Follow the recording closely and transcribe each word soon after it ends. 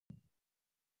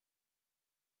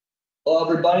Hello,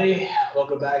 everybody.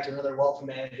 Welcome back to another Wealth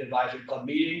Management Advisory Club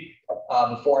meeting.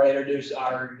 Before I introduce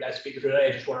our guest speaker today,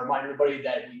 I just want to remind everybody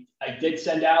that I did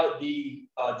send out the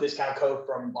discount code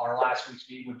from our last week's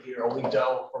meeting with Peter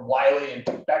Olinto from Wiley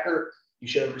and Becker. You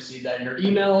should have received that in your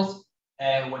emails.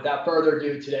 And without further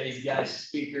ado, today's guest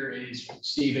speaker is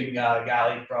Stephen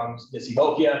Galli from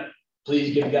Nisivoccia.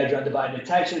 Please give you guys your undivided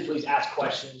attention. Please ask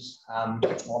questions.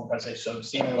 So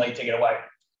Stephen, take it away.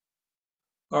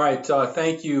 All right.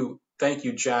 Thank you. Thank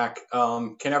you, Jack.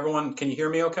 Can you hear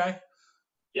me okay?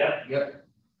 Yeah.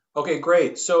 Okay,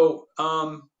 great. So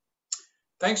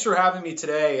thanks for having me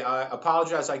today. I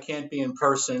apologize I can't be in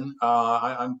person.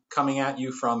 I'm coming at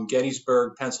you from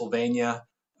Gettysburg, Pennsylvania,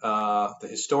 the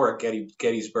historic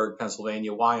Gettysburg,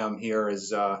 Pennsylvania. Why I'm here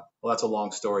is, well, that's a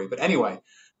long story. But anyway,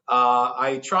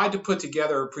 I tried to put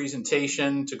together a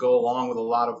presentation to go along with a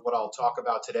lot of what I'll talk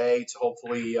about today to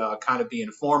hopefully kind of be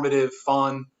informative,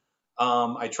 fun.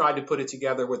 I tried to put it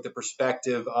together with the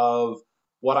perspective of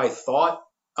what I thought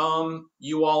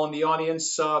you all in the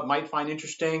audience might find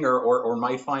interesting or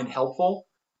might find helpful.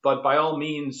 But by all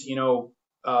means,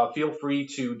 feel free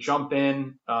to jump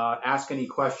in, ask any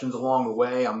questions along the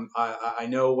way. I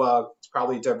know it's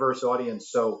probably a diverse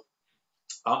audience, so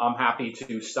I'm happy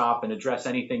to stop and address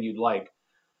anything you'd like.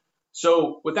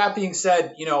 So with that being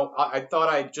said, I thought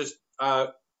I'd just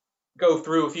go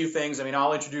through a few things. I mean,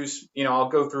 I'll introduce, I'll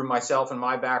go through myself and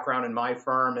my background and my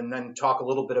firm, and then talk a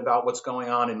little bit about what's going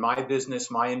on in my business,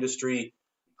 my industry.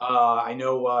 I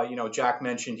know, Jack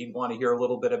mentioned he'd want to hear a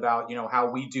little bit about,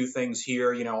 how we do things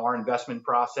here, our investment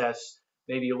process,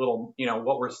 maybe a little,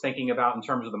 what we're thinking about in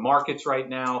terms of the markets right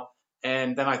now.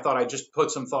 And then I thought I'd just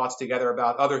put some thoughts together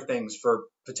about other things for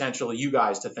potentially you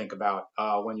guys to think about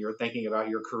when you're thinking about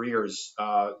your careers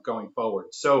going forward.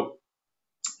 So,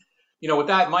 with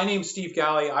that, my name's Steve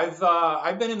Galli.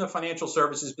 I've been in the financial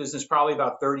services business probably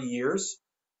about 30 years.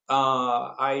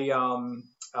 I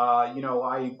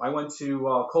went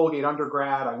to Colgate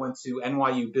undergrad. I went to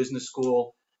NYU Business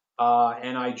School,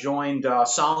 and I joined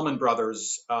Silberman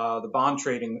Brothers, the bond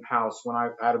trading house, when I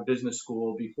out of business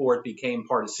school before it became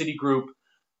part of Citigroup.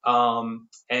 After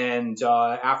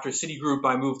Citigroup,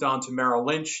 I moved on to Merrill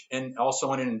Lynch and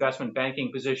also in an investment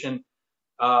banking position.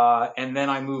 And then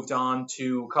I moved on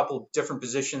to a couple of different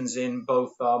positions in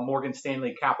both Morgan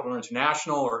Stanley Capital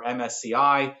International, or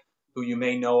MSCI, who you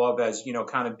may know of as,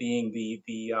 kind of being the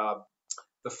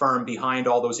firm behind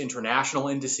all those international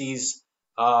indices.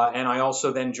 And I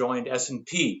also then joined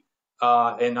S&P,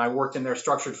 and I worked in their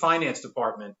structured finance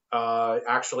department,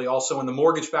 actually also in the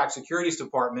mortgage-backed securities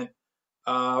department,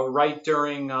 right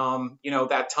during,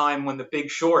 that time when the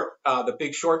Big Short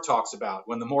talks about,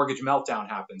 when the mortgage meltdown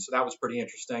happened. So that was pretty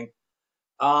interesting.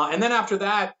 And then after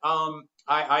that,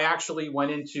 I actually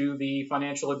went into the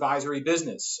financial advisory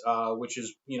business, which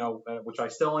is, which I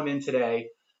still am in today.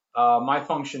 My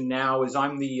function now is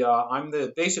I'm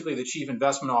basically the chief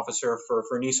investment officer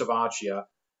for Nisivoccia.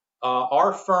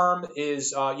 Our firm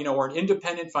is, we're an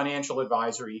independent financial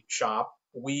advisory shop.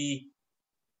 We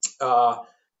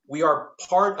are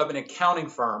part of an accounting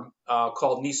firm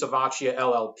called Nisivoccia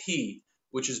LLP,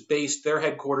 which is based, their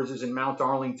headquarters is in Mount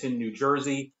Arlington, New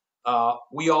Jersey.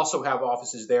 We also have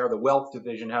offices there. The wealth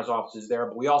division has offices there,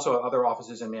 but we also have other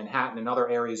offices in Manhattan and other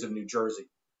areas of New Jersey.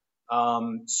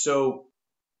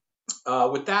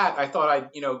 With that, I thought I'd,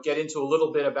 get into a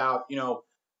little bit about,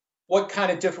 what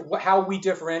kind of how we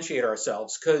differentiate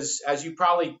ourselves. Because as you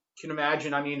probably can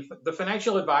imagine, I mean, the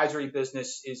financial advisory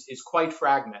business is quite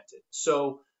fragmented.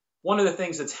 So one of the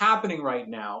things that's happening right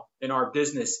now in our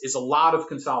business is a lot of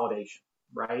consolidation,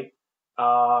 right?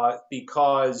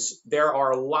 Because there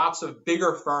are lots of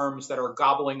bigger firms that are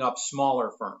gobbling up smaller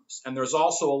firms. And there's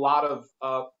also a lot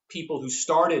of people who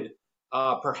started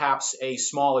perhaps a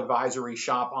small advisory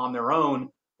shop on their own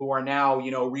who are now,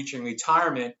 reaching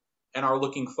retirement and are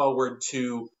looking forward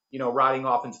to, riding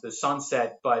off into the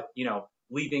sunset, but,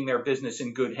 leaving their business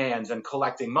in good hands and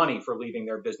collecting money for leaving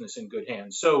their business in good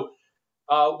hands. So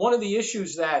one of the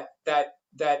issues that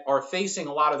are facing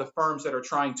a lot of the firms that are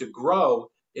trying to grow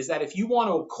is that if you want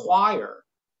to acquire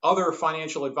other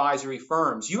financial advisory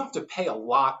firms, you have to pay a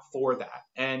lot for that.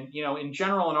 And, in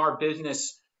general, in our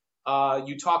business,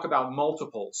 you talk about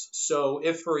multiples. So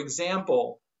if, for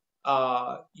example,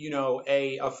 a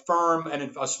firm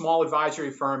and a small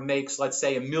advisory firm makes, let's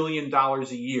say, $1 million a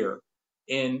year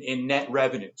in net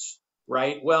revenues,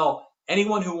 right? Well,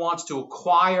 anyone who wants to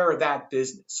acquire that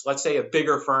business, let's say a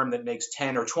bigger firm that makes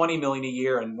 10 or 20 million a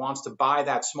year and wants to buy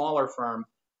that smaller firm,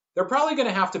 they're probably going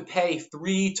to have to pay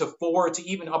 3 to 4 to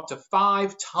even up to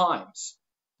 5 times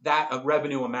that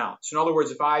revenue amount. So in other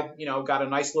words, if I, got a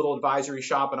nice little advisory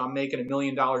shop and I'm making $1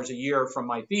 million a year from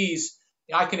my fees,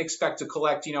 I can expect to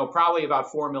collect, probably about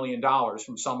 $4 million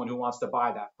from someone who wants to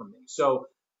buy that from me. So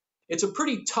it's a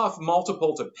pretty tough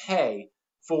multiple to pay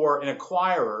for an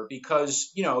acquirer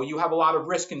because, you have a lot of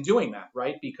risk in doing that,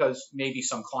 right? Because maybe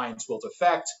some clients will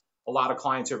defect. A lot of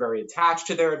clients are very attached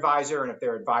to their advisor. And if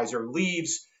their advisor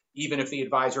leaves, even if the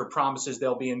advisor promises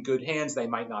they'll be in good hands, they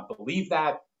might not believe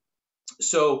that.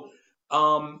 So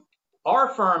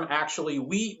our firm actually,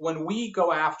 when we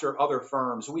go after other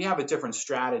firms, we have a different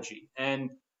strategy.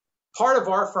 And part of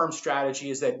our firm's strategy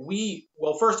is that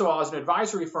first of all, as an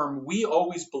advisory firm, we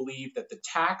always believe that the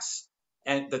tax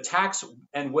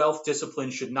and wealth discipline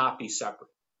should not be separate.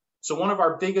 So one of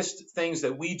our biggest things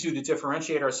that we do to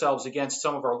differentiate ourselves against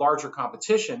some of our larger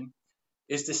competition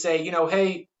is to say,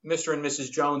 hey, Mr. and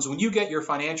Mrs. Jones, when you get your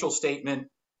financial statement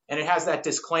and it has that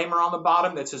disclaimer on the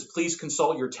bottom that says, please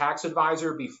consult your tax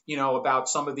advisor, about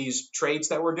some of these trades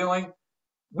that we're doing.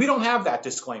 We don't have that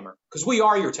disclaimer because we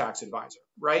are your tax advisor,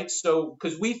 right? So,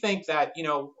 because we think that,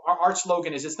 our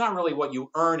slogan is it's not really what you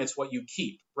earn, it's what you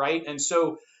keep, right? And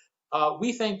so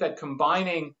we think that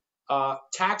combining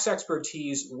tax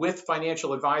expertise with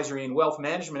financial advisory and wealth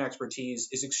management expertise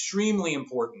is extremely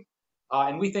important.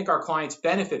 And we think our clients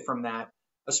benefit from that,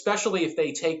 especially if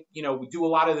they take, we do a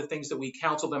lot of the things that we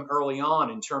counsel them early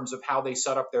on in terms of how they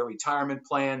set up their retirement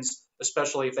plans,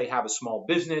 especially if they have a small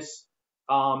business.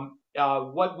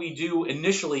 What we do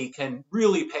initially can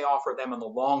really pay off for them in the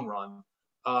long run.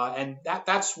 And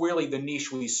that's really the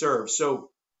niche we serve. So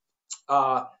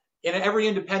in every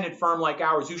independent firm like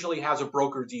ours usually has a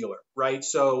broker dealer, right?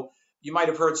 So you might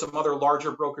have heard some other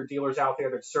larger broker dealers out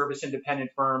there that service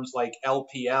independent firms like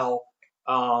LPL.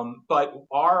 But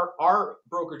our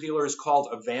broker dealer is called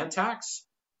Avantax.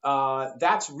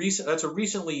 That's a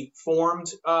recently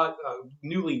formed,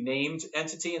 newly named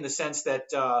entity in the sense that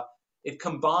it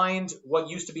combined what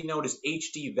used to be known as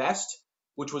HD Vest,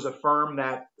 which was a firm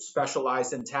that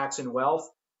specialized in tax and wealth,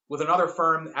 with another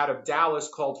firm out of Dallas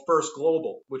called First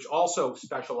Global, which also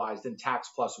specialized in tax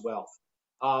plus wealth.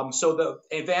 So the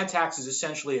Avantax is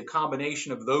essentially a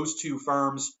combination of those two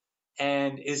firms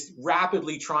and is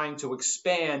rapidly trying to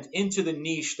expand into the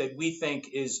niche that we think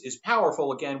is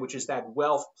powerful again, which is that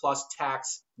wealth plus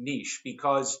tax niche.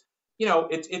 Because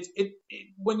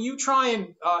when you try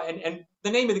and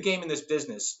the name of the game in this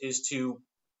business is to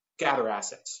gather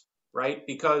assets, right?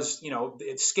 Because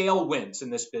scale wins in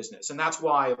this business, and that's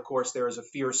why, of course, there is a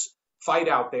fierce fight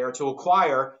out there to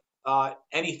acquire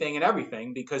anything and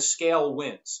everything because scale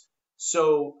wins.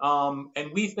 So,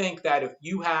 and we think that if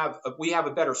we have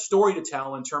a better story to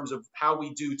tell in terms of how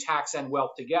we do tax and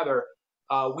wealth together,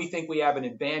 we think we have an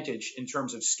advantage in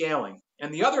terms of scaling.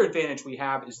 And the other advantage we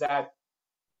have is that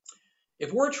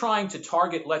if we're trying to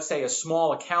target, let's say, a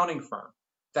small accounting firm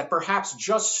that perhaps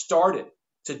just started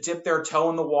to dip their toe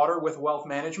in the water with wealth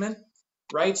management,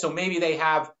 right? So maybe they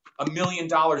have $1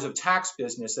 million of tax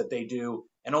business that they do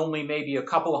and only maybe a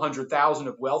couple of $100,000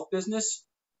 of wealth business.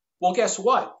 Well, guess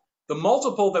what? The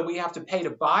multiple that we have to pay to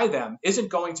buy them isn't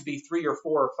going to be 3 or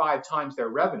 4 or 5 times their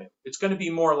revenue. It's going to be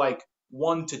more like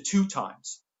 1 to 2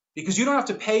 times, because you don't have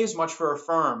to pay as much for a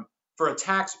firm for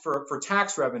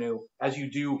tax revenue as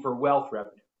you do for wealth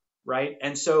revenue, right?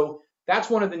 And so that's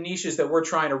one of the niches that we're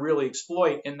trying to really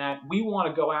exploit, in that we want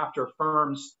to go after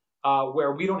firms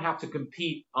where we don't have to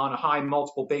compete on a high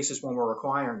multiple basis when we're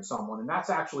acquiring someone. And that's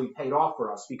actually paid off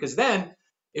for us, because then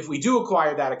if we do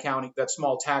acquire that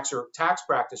small tax or tax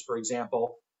practice, for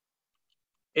example,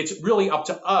 it's really up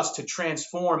to us to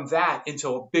transform that into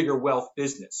a bigger wealth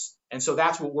business. And so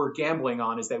that's what we're gambling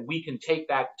on, is that we can take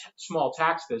that small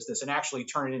tax business and actually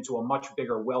turn it into a much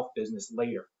bigger wealth business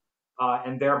later,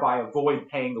 and thereby avoid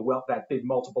paying that big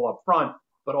multiple up front,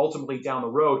 but ultimately down the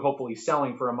road, hopefully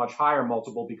selling for a much higher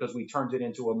multiple because we turned it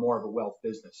into more of a wealth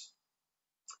business.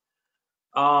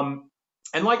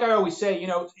 And like I always say,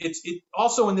 it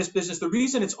also in this business, the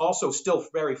reason it's also still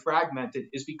very fragmented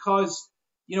is because,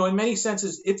 in many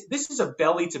senses, this is a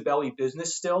belly-to-belly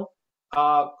business still.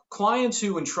 Clients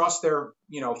who entrust their,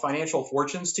 financial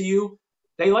fortunes to you,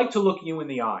 they like to look you in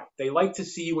the eye. They like to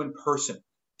see you in person.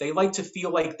 They like to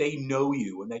feel like they know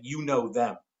you and that you know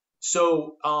them.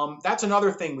 So that's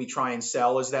another thing we try and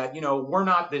sell, is that, we're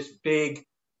not this big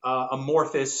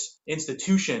amorphous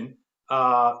institution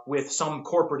with some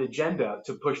corporate agenda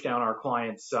to push down our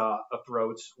clients'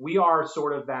 throats. We are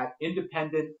sort of that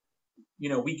independent,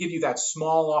 we give you that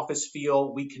small office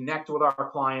feel. We connect with our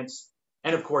clients.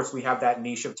 And of course, we have that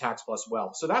niche of tax plus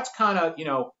wealth. So that's kind of,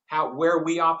 where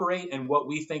we operate and what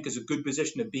we think is a good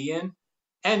position to be in.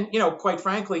 And, quite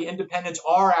frankly, independents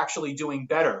are actually doing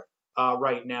better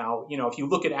right now. If you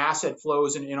look at asset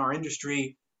flows in our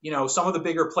industry, some of the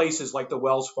bigger places like the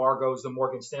Wells Fargos, the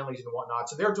Morgan Stanleys and whatnot,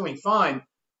 so they're doing fine,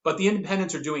 but the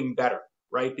independents are doing better,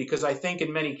 right? Because I think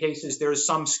in many cases there's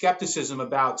some skepticism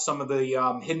about some of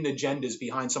the hidden agendas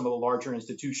behind some of the larger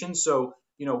institutions. So,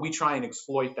 we try and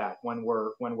exploit that when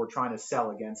we're trying to sell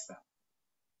against them.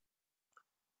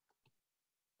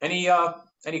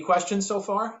 Any questions so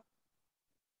far?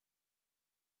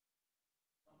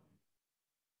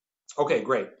 Okay,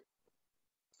 great.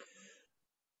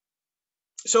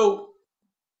 So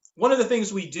one of the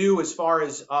things we do as far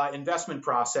as investment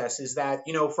process is that,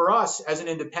 for us as an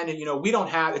independent,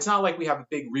 it's not like we have a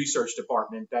big research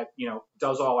department that,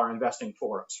 does all our investing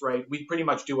for us, right? We pretty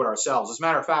much do it ourselves. As a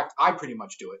matter of fact, I pretty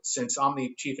much do it since I'm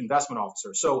the chief investment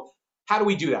officer. So how do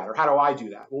we do that, or how do I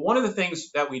do that? Well, one of the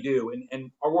things that we do,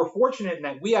 and we're fortunate in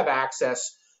that we have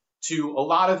access to a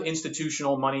lot of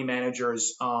institutional money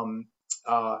managers'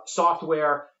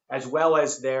 software, as well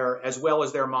as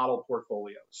their model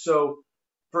portfolios. So,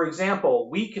 for example,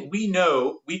 we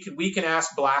can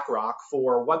ask BlackRock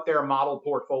for what their model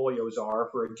portfolios are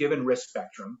for a given risk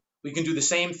spectrum. We can do the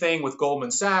same thing with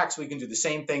Goldman Sachs. We can do the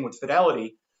same thing with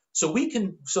Fidelity. So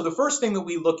the first thing that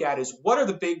we look at is, what are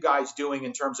the big guys doing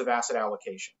in terms of asset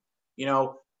allocation?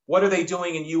 What are they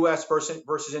doing in U.S.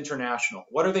 versus international?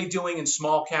 What are they doing in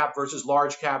small cap versus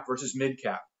large cap versus mid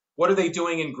cap? What are they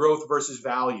doing in growth versus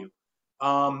value?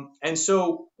 And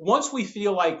so once we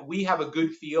feel like we have a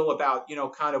good feel about,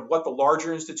 kind of what the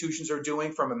larger institutions are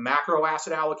doing from a macro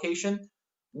asset allocation,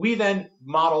 we then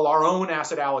model our own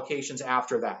asset allocations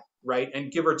after that, right? And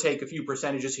give or take a few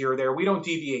percentages here or there. We don't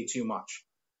deviate too much.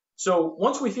 So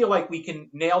once we feel like we can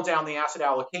nail down the asset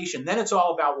allocation, then it's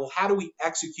all about, well, how do we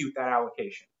execute that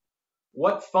allocation?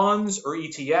 What funds or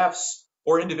ETFs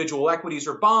or individual equities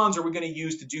or bonds are we going to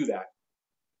use to do that?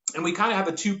 And we kind of have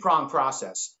a two-pronged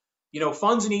process.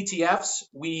 Funds and ETFs,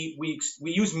 we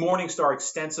use Morningstar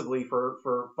extensively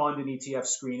for fund and ETF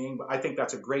screening, but I think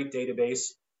that's a great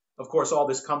database. Of course, all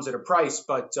this comes at a price,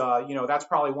 but that's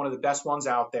probably one of the best ones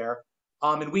out there.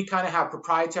 And we kind of have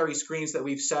proprietary screens that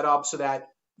we've set up so that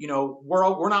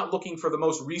we're not looking for the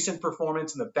most recent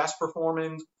performance and the best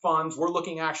performing funds. We're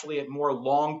looking actually at more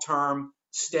long-term,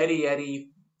 steady Eddie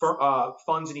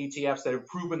funds and ETFs that have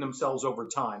proven themselves over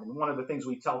time. And one of the things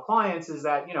we tell clients is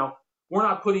that we're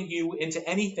not putting you into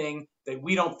anything that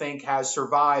we don't think has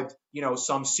survived,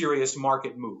 some serious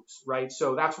market moves, right?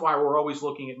 So that's why we're always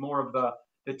looking at more of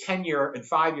the 10-year and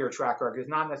 5-year track record,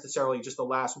 not necessarily just the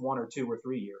last 1 or 2 or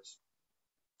 3 years.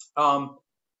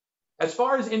 As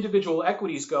far as individual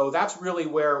equities go, that's really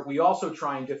where we also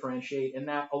try and differentiate, in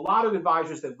that a lot of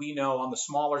advisors that we know on the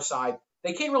smaller side,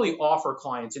 they can't really offer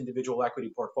clients individual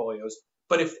equity portfolios,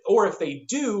 but if they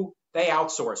do, they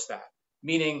outsource that,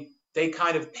 meaning they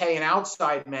kind of pay an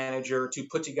outside manager to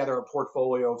put together a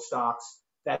portfolio of stocks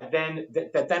that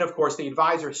then, of course, the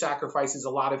advisor sacrifices a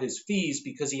lot of his fees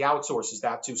because he outsources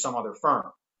that to some other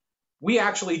firm. We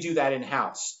actually do that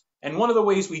in-house. And one of the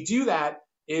ways we do that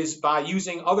is by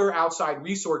using other outside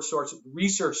research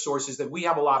sources that we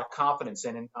have a lot of confidence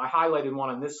in. And I highlighted one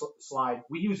on this slide.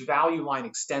 We use Value Line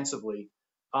extensively.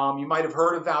 You might have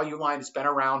heard of Value Line. It's been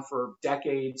around for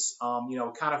decades.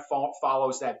 Kind of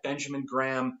follows that Benjamin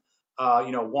Graham,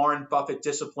 Warren Buffett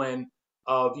discipline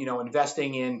of,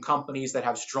 investing in companies that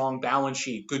have strong balance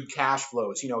sheet, good cash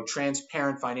flows,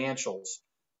 transparent financials.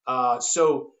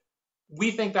 So we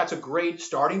think that's a great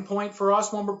starting point for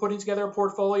us when we're putting together a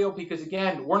portfolio, because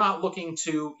again, we're not looking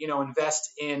to,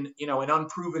 invest in, an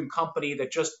unproven company that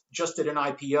just did an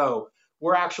IPO.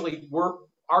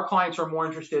 Our clients are more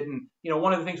interested in,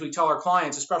 one of the things we tell our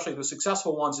clients, especially the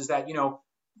successful ones, is that,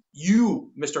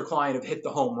 you, Mr. Client, have hit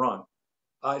the home run.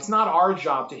 It's not our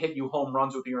job to hit you home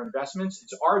runs with your investments.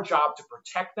 It's our job to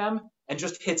protect them and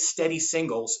just hit steady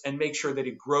singles and make sure that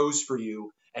it grows for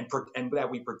you and that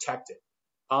we protect it.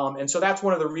 And so that's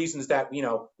one of the reasons that,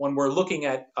 when we're looking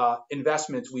at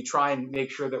investments, we try and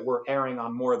make sure that we're erring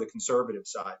on more of the conservative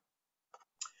side.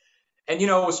 And, it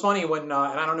was funny when, and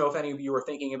I don't know if any of you are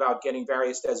thinking about getting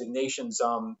various designations.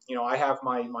 I have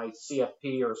my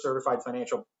CFP, or Certified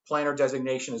Financial Planner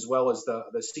designation, as well as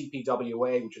the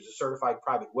CPWA, which is a Certified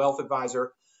Private Wealth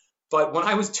Advisor. But when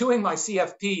I was doing my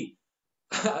CFP,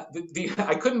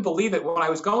 I couldn't believe it. When I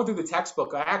was going through the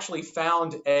textbook, I actually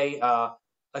found a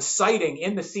citing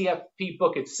in the CFP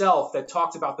book itself that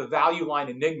talks about the Value Line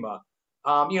enigma.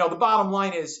 The bottom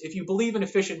line is, if you believe in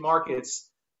efficient markets,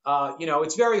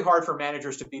 it's very hard for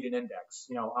managers to beat an index,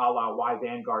 a la why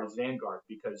Vanguard is Vanguard,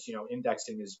 because,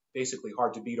 indexing is basically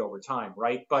hard to beat over time,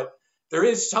 right? But there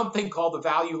is something called the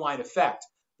Value Line effect,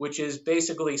 which is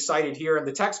basically cited here in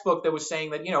the textbook that was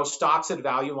saying that, stocks at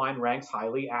value line ranks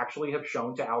highly actually have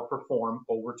shown to outperform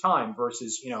over time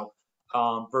versus, a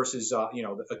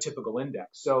typical index.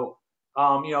 So,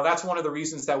 that's one of the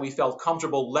reasons that we felt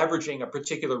comfortable leveraging a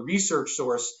particular research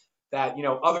source that,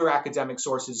 other academic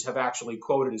sources have actually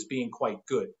quoted as being quite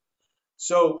good.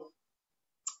 So,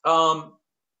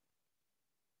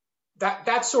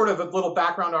 that's sort of a little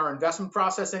background on our investment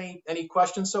process. Any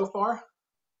questions so far?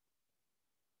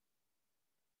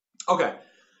 Okay,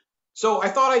 so I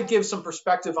thought I'd give some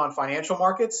perspective on financial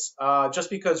markets, just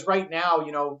because right now,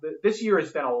 this year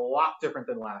has been a lot different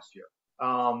than last year.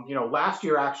 Last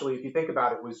year, actually, if you think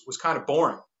about it, was kind of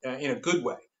boring in a good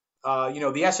way.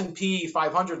 The S&P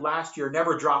 500 last year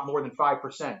never dropped more than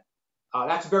 5%.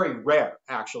 That's very rare,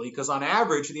 actually, because on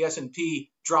average, the S&P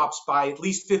drops by at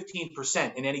least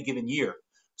 15% in any given year.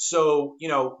 So,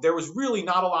 there was really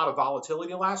not a lot of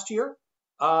volatility last year.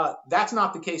 That's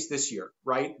not the case this year,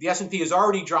 right? The S&P has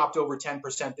already dropped over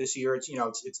 10% this year. It's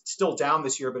still down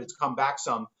this year, but it's come back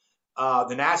some.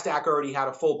 The NASDAQ already had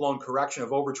a full-blown correction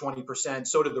of over 20%.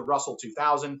 So did the Russell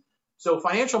 2000. So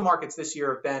financial markets this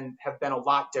year have been a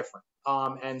lot different.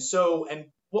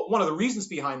 One of the reasons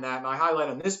behind that, and I highlight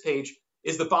on this page,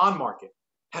 is the bond market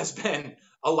has been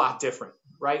a lot different,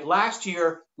 right? Last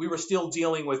year, we were still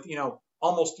dealing with,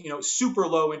 almost, a super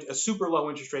low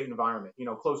interest rate environment,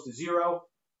 close to zero.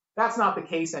 That's not the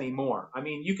case anymore. I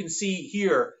mean, you can see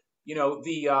here, the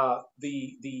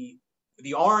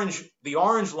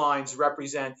orange lines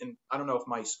represent, and I don't know if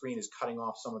my screen is cutting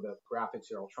off some of the graphics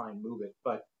here. I'll try and move it,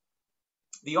 but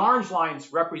the orange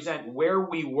lines represent where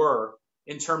we were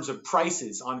in terms of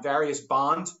prices on various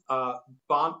bond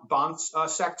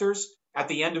sectors at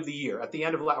the end of the year,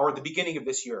 or the beginning of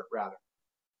this year, rather.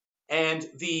 And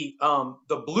the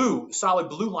solid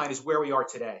blue line is where we are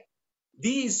today.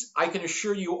 These, I can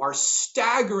assure you, are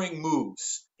staggering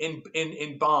moves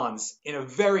in bonds in a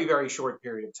very, very short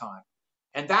period of time.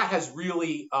 And that has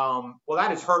really, that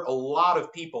has hurt a lot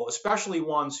of people, especially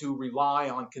ones who rely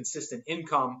on consistent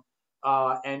income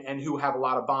and who have a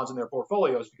lot of bonds in their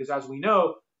portfolios. Because as we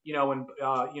know,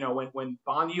 when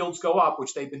bond yields go up,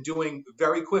 which they've been doing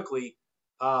very quickly,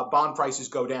 bond prices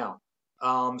go down.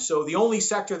 So the only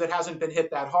sector that hasn't been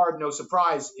hit that hard, no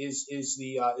surprise, is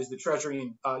the Treasury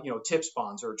and TIPS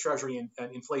bonds, or Treasury and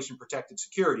inflation protected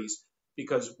securities.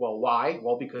 Because, well, why?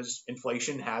 Well, because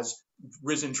inflation has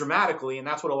risen dramatically, and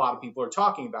that's what a lot of people are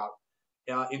talking about,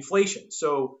 inflation.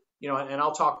 So, and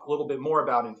I'll talk a little bit more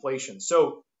about inflation.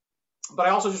 So, but I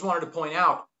also just wanted to point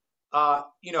out,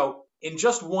 in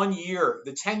just 1 year,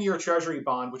 the 10-year Treasury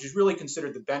bond, which is really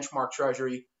considered the benchmark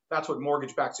Treasury, that's what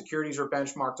mortgage-backed securities are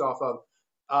benchmarked off of,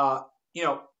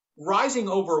 rising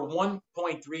over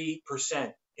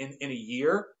 1.3% in a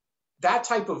year, that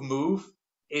type of move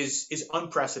is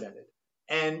unprecedented.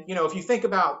 And, if you think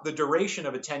about the duration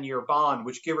of a 10-year bond,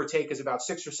 which give or take is about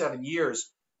 6 or 7 years,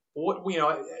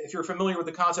 if you're familiar with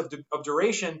the concept of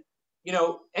duration,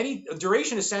 any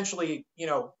duration essentially,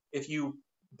 if you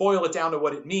boil it down to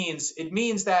what it means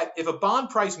that if a bond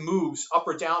price moves up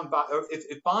or down by, or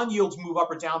if bond yields move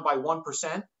up or down by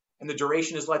 1%, and the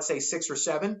duration is, let's say, 6 or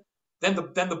 7, then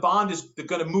the bond is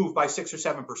going to move by 6 or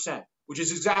 7%, which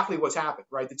is exactly what's happened,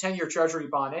 right? The 10-year Treasury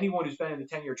bond, anyone who's been in the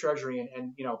 10-year Treasury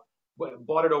and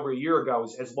bought it over a year ago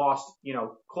has lost,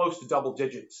 close to double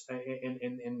digits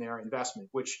in their investment,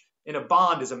 which in a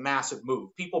bond is a massive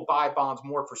move. People buy bonds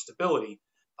more for stability,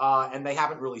 and they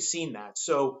haven't really seen that.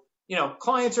 So,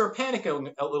 clients are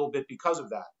panicking a little bit because of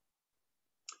that.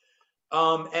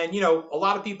 A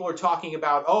lot of people are talking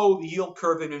about, the yield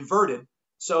curve is inverted.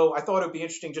 So I thought it'd be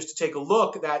interesting just to take a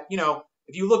look that,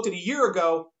 if you looked at a year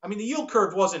ago, I mean, the yield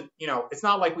curve wasn't, it's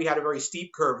not like we had a very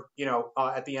steep curve,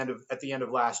 at the end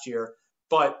of last year,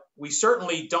 but we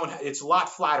certainly don't, it's a lot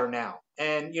flatter now.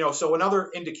 And, so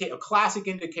a classic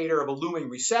indicator of a looming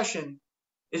recession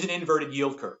is an inverted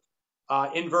yield curve.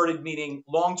 Inverted meaning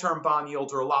long-term bond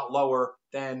yields are a lot lower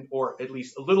than, or at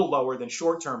least a little lower than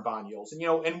short-term bond yields. And,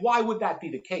 and why would that be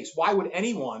the case? Why would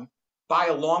anyone buy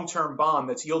a long-term bond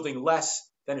that's yielding less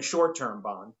than a short-term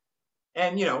bond?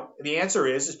 And, the answer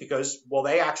is because, well,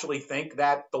 they actually think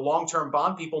that the long-term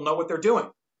bond people know what they're doing.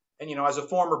 And, as a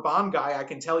former bond guy, I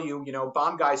can tell you,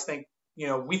 bond guys think,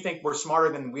 we think we're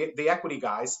smarter than the equity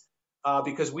guys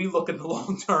because we look at the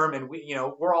long-term and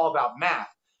we're all about math.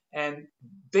 And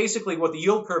basically what the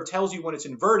yield curve tells you when it's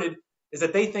inverted is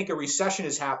that they think a recession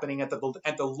is happening, at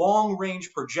the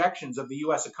long-range projections of the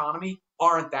U.S. economy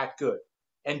aren't that good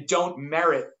and don't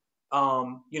merit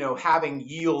having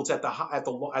yields at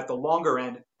the longer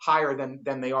end higher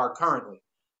than they are currently.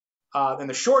 Then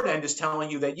the short end is telling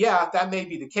you that, yeah, that may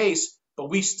be the case, But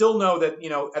we still know that,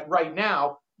 at right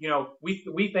now,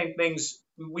 we think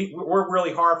we're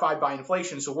really horrified by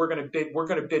inflation, so we're going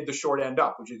to bid the short end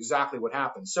up, which is exactly what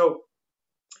happened. So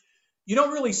you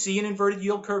don't really see an inverted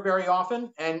yield curve very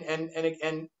often,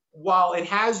 and while it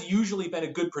has usually been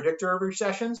a good predictor of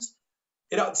recessions,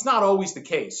 it's not always the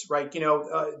case, right?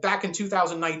 Back in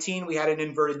 2019, we had an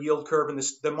inverted yield curve, and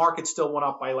the market still went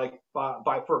up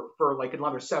for like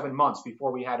another 7 months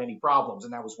before we had any problems,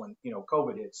 and that was when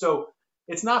COVID hit. So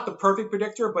it's not the perfect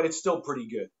predictor, but it's still pretty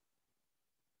good.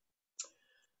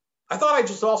 I thought I'd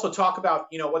just also talk about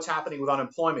what's happening with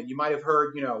unemployment. You might have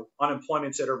heard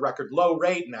unemployment's at a record low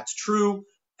rate, and that's true.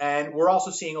 And we're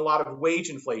also seeing a lot of wage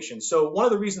inflation. So one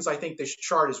of the reasons I think this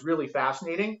chart is really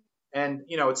fascinating, and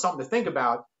it's something to think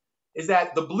about, is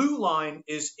that the blue line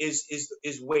is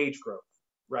wage growth,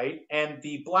 right? And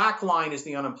the black line is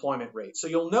the unemployment rate. So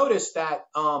you'll notice that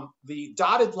the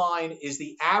dotted line is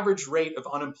the average rate of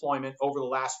unemployment over the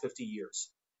last 50 years,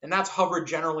 and that's hovered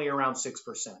generally around 6%.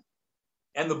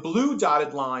 And the blue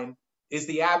dotted line is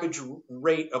the average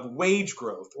rate of wage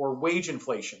growth or wage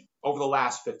inflation over the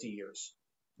last 50 years,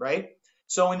 right?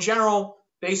 So in general,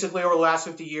 basically over the last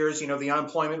 50 years, the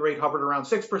unemployment rate hovered around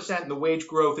 6% and the wage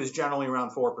growth is generally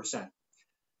around 4%.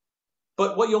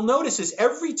 But what you'll notice is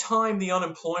every time the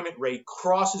unemployment rate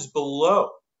crosses below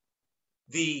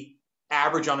the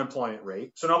average unemployment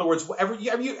rate, so in other words,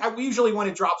 usually when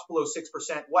it drops below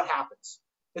 6%, what happens?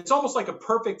 It's almost like a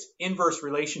perfect inverse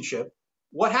relationship.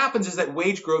 What happens is that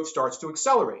wage growth starts to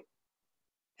accelerate.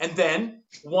 And then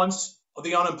once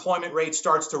the unemployment rate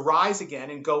starts to rise again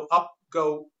and go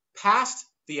past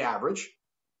the average,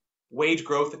 wage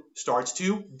growth starts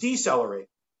to decelerate.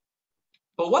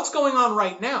 But what's going on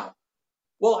right now?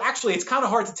 Well, actually, it's kind of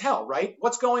hard to tell, right?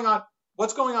 What's going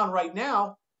on right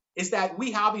now is that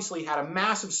we obviously had a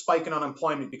massive spike in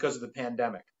unemployment because of the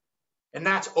pandemic, and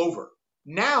that's over.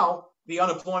 Now, the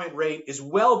unemployment rate is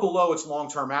well below its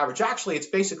long-term average. Actually, it's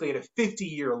basically at a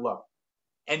 50-year low.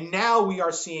 And now we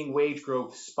are seeing wage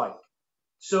growth spike.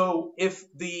 So if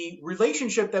the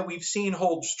relationship that we've seen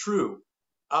holds true,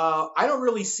 I don't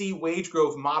really see wage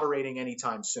growth moderating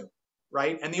anytime soon,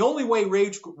 right? And the only way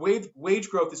wage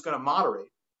growth is going to moderate,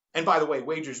 and by the way,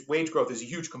 wage growth is a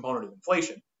huge component of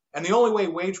inflation, and the only way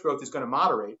wage growth is going to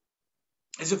moderate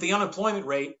is if the unemployment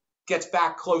rate gets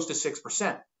back close to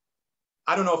 6%.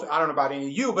 I don't know about any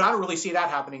of you, but I don't really see that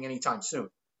happening anytime soon.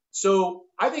 So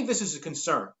I think this is a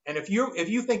concern. And if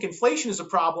you think inflation is a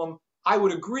problem, I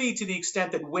would agree to the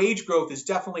extent that wage growth is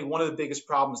definitely one of the biggest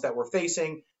problems that we're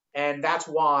facing. And that's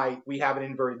why we have an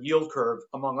inverted yield curve,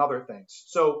 among other things.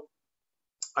 So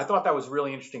I thought that was a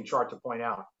really interesting chart to point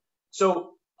out.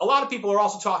 So a lot of people are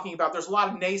also talking about, there's a lot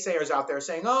of naysayers out there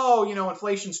saying, oh,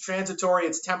 inflation's transitory,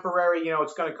 it's temporary,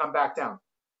 it's going to come back down.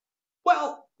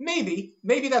 Well, maybe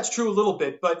that's true a little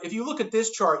bit, but if you look at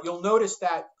this chart, you'll notice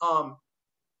that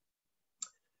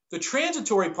the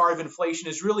transitory part of inflation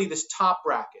is really this top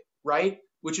bracket, right?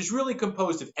 Which is really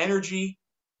composed of energy,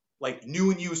 like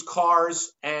new and used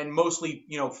cars, and mostly,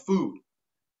 food.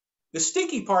 The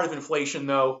sticky part of inflation,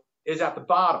 though, is at the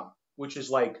bottom, which is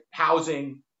like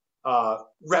housing,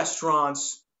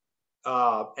 restaurants,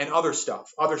 and other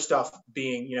stuff. Other stuff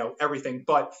being, everything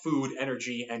but food,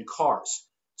 energy, and cars.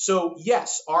 So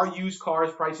yes, are used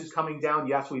cars prices coming down?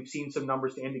 Yes, we've seen some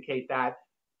numbers to indicate that.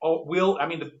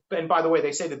 And by the way,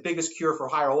 they say the biggest cure for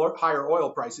higher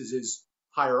oil prices is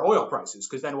higher oil prices,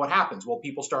 because then what happens? Well,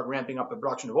 people start ramping up the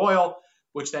production of oil,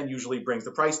 which then usually brings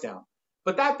the price down.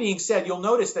 But that being said, you'll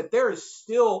notice that there is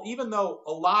still, even though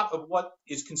a lot of what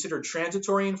is considered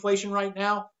transitory inflation right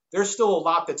now, there's still a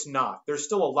lot that's not. There's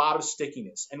still a lot of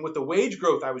stickiness. And with the wage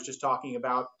growth I was just talking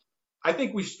about, I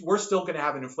think we're still going to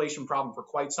have an inflation problem for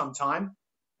quite some time.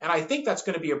 And I think that's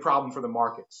going to be a problem for the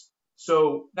markets.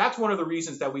 So that's one of the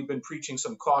reasons that we've been preaching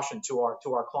some caution to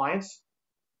our clients.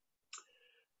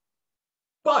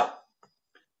 But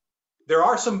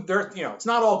it's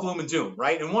not all gloom and doom,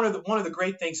 right? And one of the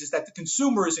great things is that the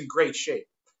consumer is in great shape.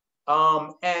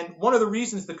 And one of the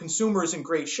reasons the consumer is in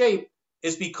great shape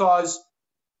is because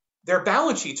their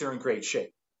balance sheets are in great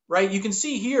shape, right? You can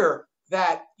see here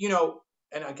that,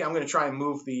 and again, I'm going to try and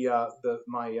move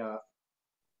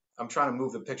I'm trying to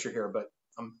move the picture here, but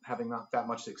I'm having not that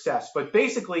much success. But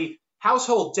basically,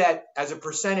 household debt as a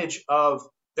percentage of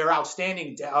their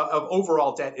outstanding of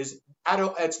overall debt is at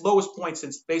its lowest point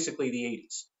since basically the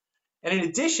 80s. And in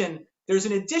addition, there's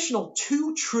an additional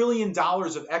 $2 trillion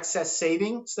of excess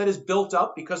savings that is built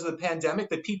up because of the pandemic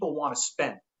that people want to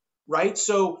spend, right?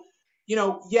 So,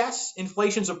 yes,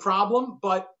 inflation's a problem,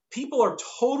 but people are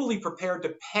totally prepared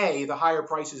to pay the higher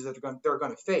prices that they're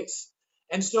going to face.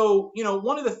 And so,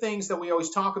 one of the things that we always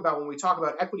talk about when we talk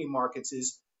about equity markets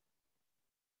is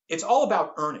it's all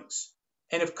about earnings.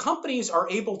 And if companies are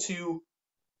able to,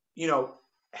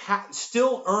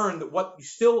 still earn what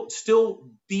still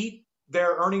beat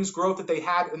their earnings growth that they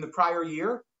had in the prior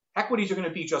year, equities are going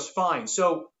to be just fine.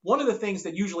 So one of the things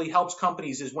that usually helps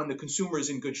companies is when the consumer is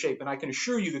in good shape. And I can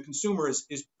assure you the consumer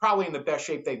is probably in the best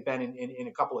shape they've been in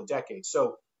a couple of decades.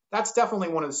 So that's definitely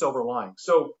one of the silver linings.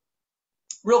 So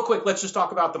real quick, let's just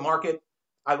talk about the market.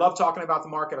 I love talking about the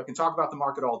market. I can talk about the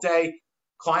market all day.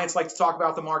 Clients like to talk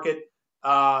about the market.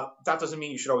 That doesn't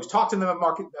mean you should always talk to them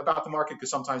about the market because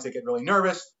sometimes they get really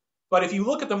nervous. But if you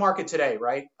look at the market today,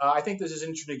 right, I think this is an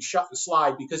interesting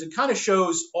slide because it kind of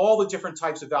shows all the different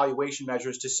types of valuation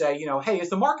measures to say, hey, is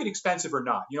the market expensive or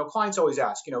not? Clients always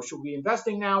ask, should we be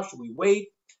investing now? Should we wait?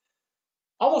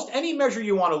 Almost any measure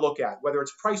you want to look at, whether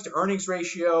it's price to earnings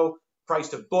ratio, price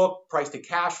to book, price to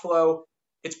cash flow,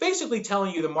 it's basically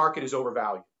telling you the market is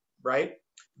overvalued, right?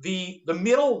 The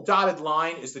middle dotted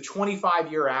line is the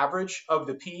 25-year average of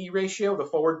the PE ratio, the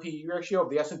forward PE ratio of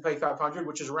the S&P 500,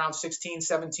 which is around 16,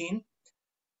 17.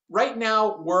 Right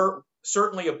now, we're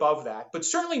certainly above that, but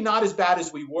certainly not as bad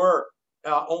as we were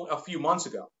a few months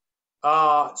ago.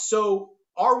 So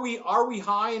are we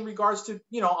high in regards to,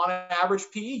 on an average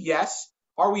PE? Yes.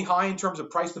 Are we high in terms of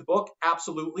price to book?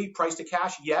 Absolutely. Price to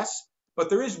cash? Yes.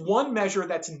 But there is one measure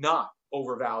that's not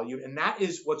overvalued, and that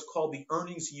is what's called the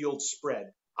earnings yield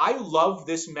spread. I love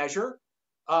this measure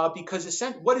because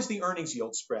what is the earnings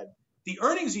yield spread? The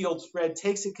earnings yield spread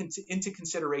takes into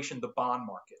consideration the bond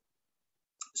market.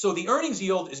 So the earnings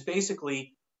yield is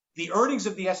basically the earnings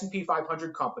of the S&P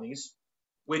 500 companies,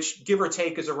 which give or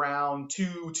take is around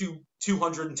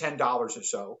 $210 or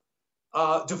so,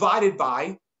 divided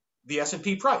by the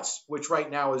S&P price, which right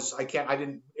now is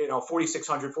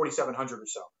 4,600, 4,700 or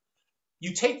so.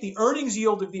 You take the earnings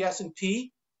yield of the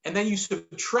S&P and then you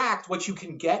subtract what you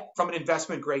can get from an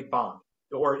investment grade bond,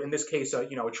 or in this case, a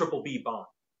BBB bond.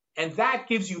 And that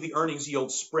gives you the earnings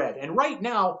yield spread. And right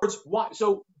now,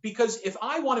 because if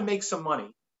I want to make some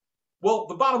money, well,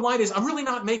 the bottom line is I'm really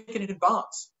not making it in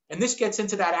bonds. And this gets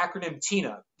into that acronym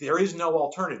TINA. There is no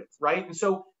alternative, right? And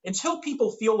so until people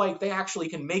feel like they actually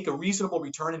can make a reasonable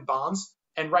return in bonds,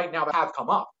 and right now they have come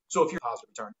up. So if you're a positive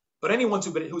return, but anyone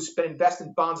who's been invested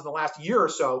in bonds in the last year or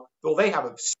so, well, they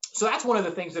have so that's one of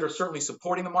the things that are certainly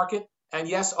supporting the market. And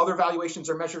yes, other valuations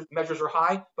or measures are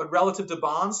high, but relative to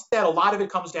bonds, that a lot of it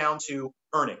comes down to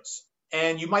earnings.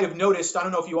 And you might have noticed, I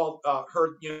don't know if you all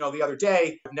heard, the other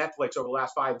day, Netflix over the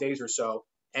last 5 days or so.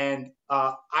 And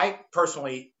I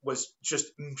personally was just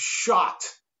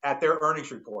shocked at their earnings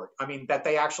report. I mean, that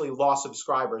they actually lost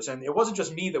subscribers. And it wasn't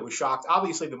just me that was shocked.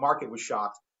 Obviously, the market was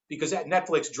shocked because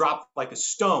Netflix dropped like a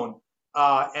stone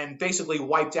and basically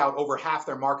wiped out over half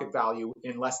their market value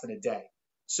in less than a day.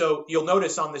 So you'll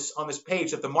notice on this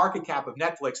page that the market cap of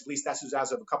Netflix, at least that's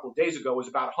as of a couple of days ago, was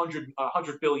about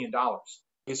 $100 billion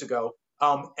days ago.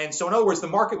 And so in other words, the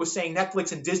market was saying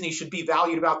Netflix and Disney should be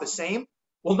valued about the same.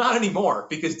 Well, not anymore,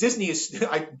 because Disney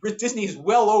is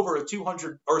well over a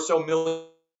 $200 or so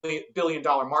billion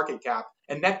market cap,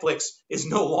 and Netflix is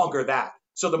no longer that.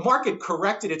 So the market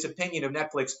corrected its opinion of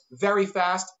Netflix very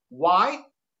fast. Why?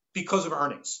 Because of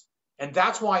earnings. And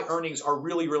that's why earnings are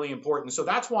really, really important. So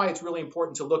that's why it's really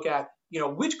important to look at,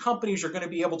 which companies are going to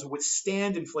be able to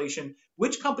withstand inflation,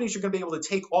 which companies are going to be able to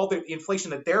take all the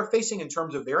inflation that they're facing in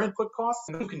terms of their input costs,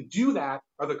 and who can do that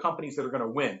are the companies that are going to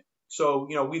win. So,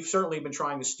 we've certainly been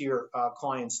trying to steer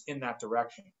clients in that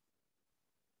direction.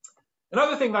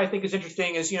 Another thing that I think is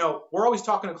interesting is, we're always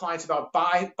talking to clients about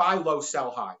buy low, sell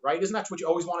high, right? Isn't that what you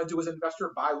always want to do as an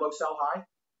investor, buy low, sell high?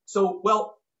 So,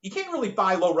 well, you can't really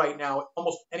buy low right now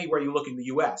almost anywhere you look in the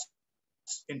US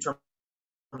in terms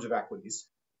of equities,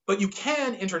 but you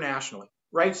can internationally,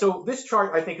 right? So this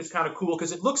chart I think is kind of cool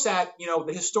because it looks at,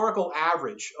 the historical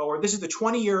average, or this is the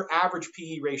 20-year average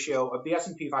PE ratio of the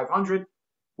S&P 500,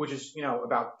 which is,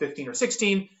 about 15 or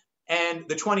 16, and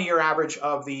the 20-year average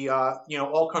of the,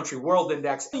 all country world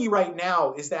index. Right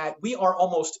now is that we are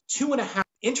almost 2.5.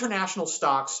 International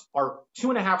stocks are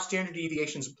 2.5 standard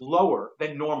deviations lower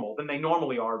than they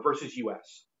normally are versus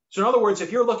US. So in other words,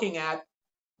 if you're looking at,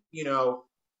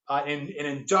 an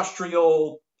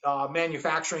industrial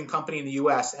manufacturing company in the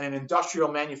US and an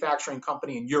industrial manufacturing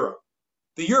company in Europe,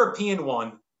 the European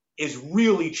one is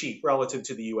really cheap relative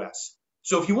to the US.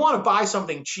 So if you want to buy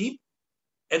something cheap,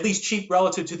 at least cheap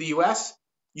relative to the US,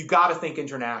 you got to think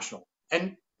international.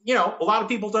 And a lot of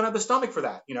people don't have the stomach for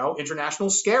that. International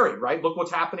is scary, right? Look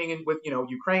what's happening with,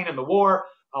 Ukraine and the war.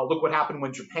 Look what happened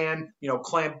when Japan,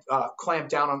 clamped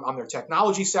down on their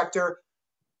technology sector.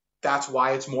 that's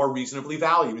why it's more reasonably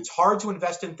valued. It's hard to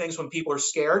invest in things when people are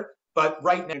scared, but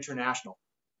right now, international.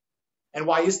 And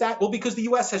why is that? Well, because the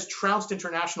US has trounced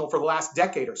international for the last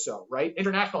decade or so, right?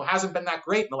 International hasn't been that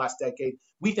great in the last decade.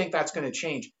 We think that's going to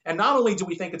change. And not only do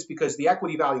we think it's because the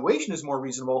equity valuation is more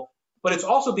reasonable, but it's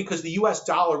also because the US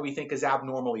dollar we think is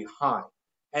abnormally high.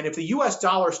 And if the US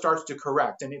dollar starts to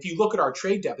correct, and if you look at our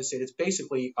trade deficit, it's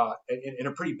basically in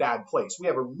a pretty bad place. We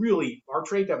have our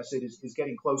trade deficit is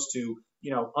getting close to,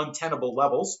 untenable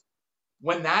levels.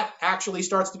 When that actually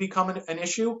starts to become an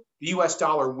issue, the US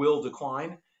dollar will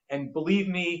decline. And believe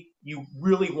me, you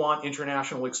really want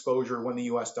international exposure when the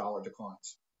US dollar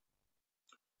declines.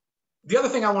 The other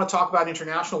thing I want to talk about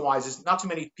international-wise is not too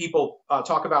many people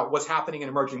talk about what's happening in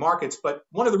emerging markets, but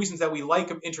one of the reasons that we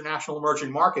like international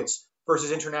emerging markets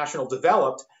versus international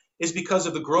developed is because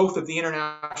of the growth of the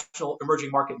international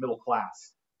emerging market middle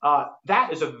class.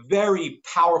 That is a very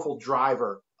powerful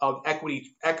driver of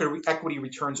equity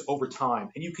returns over time.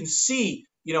 And you can see,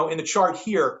 in the chart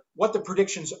here, what the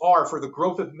predictions are for the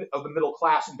growth of the middle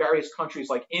class in various countries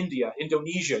like India,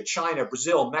 Indonesia, China,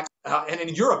 Brazil, Mexico, and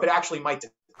in Europe, it actually might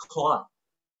decline.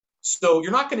 So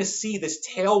you're not going to see this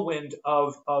tailwind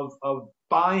of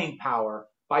buying power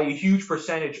by a huge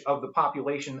percentage of the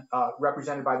population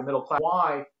represented by the middle class.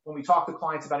 Why, when we talk to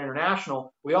clients about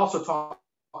international, we also talk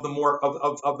of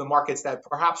the markets that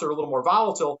perhaps are a little more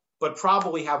volatile, but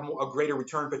probably have a greater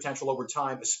return potential over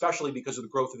time, especially because of the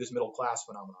growth of this middle class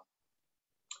phenomenon.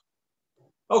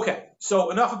 Okay,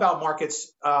 so enough about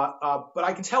markets, but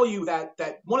I can tell you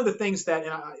that one of the things that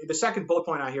the second bullet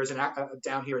point down here is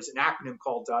an acronym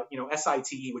called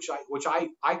SITE, which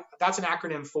that's an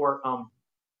acronym for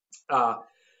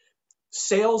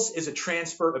sales is a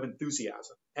transfer of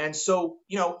enthusiasm. And so,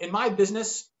 in my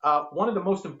business, one of the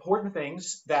most important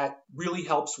things that really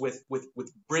helps with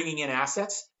bringing in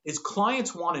assets is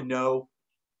clients want to know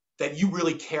that you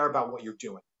really care about what you're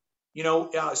doing.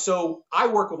 So I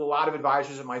work with a lot of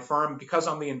advisors at my firm. Because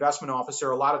I'm the investment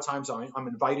officer, a lot of times I'm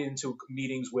invited into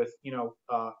meetings with,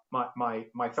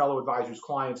 my fellow advisors'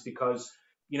 clients because,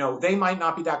 they might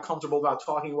not be that comfortable about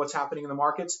talking what's happening in the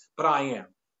markets, but I am.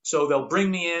 So they'll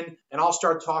bring me in and I'll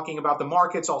start talking about the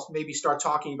markets. I'll maybe start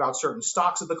talking about certain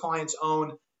stocks that the clients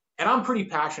own. And I'm pretty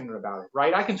passionate about it,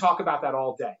 right? I can talk about that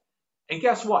all day. And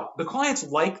guess what? The clients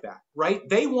like that, right?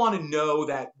 They want to know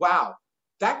that, wow,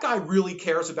 that guy really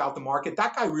cares about the market.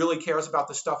 That guy really cares about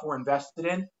the stuff we're invested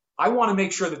in. I want to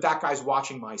make sure that that guy's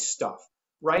watching my stuff,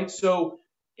 right? So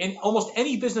in almost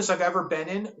any business I've ever been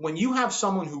in, when you have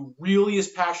someone who really is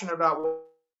passionate about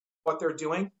what they're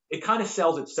doing, it kind of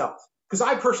sells itself. Because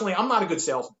I'm not a good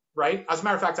salesman, right? As a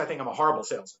matter of fact, I think I'm a horrible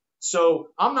salesman. So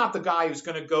I'm not the guy who's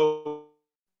going to go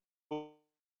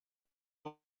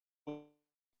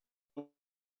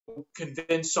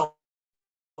convince someone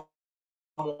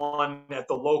at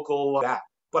the local that.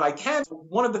 But I can.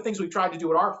 One of the things we've tried to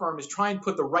do at our firm is try and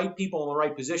put the right people in the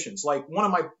right positions. Like one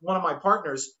of my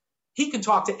partners, he can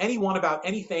talk to anyone about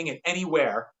anything and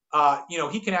anywhere.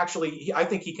 He can actually, I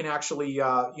think he can actually,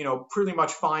 pretty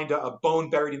much find a bone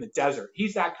buried in the desert.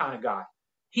 He's that kind of guy.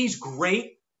 He's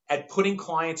great at putting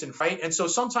clients in fight. And so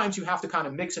sometimes you have to kind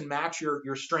of mix and match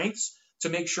your strengths to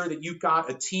make sure that you've got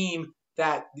a team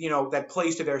that, that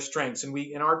plays to their strengths. And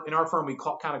we, in our firm, we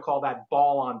kind of call that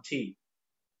ball on tee.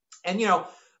 And,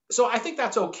 so I think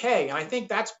that's okay. And I think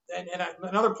that's, and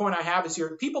another point I have is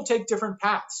here, people take different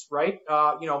paths, right?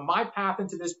 My path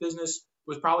into this business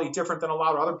was probably different than a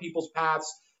lot of other people's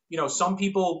paths. Some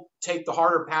people take the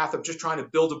harder path of just trying to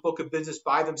build a book of business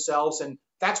by themselves, and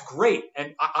that's great.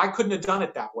 And I couldn't have done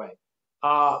it that way.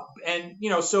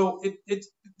 So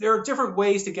there are different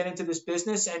ways to get into this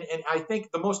business. And I think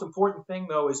the most important thing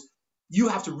though is you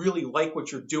have to really like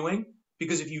what you're doing,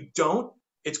 because if you don't,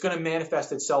 it's going to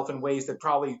manifest itself in ways that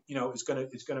probably, is going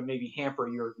to maybe hamper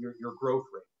your growth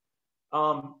rate.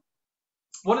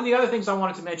 One of the other things I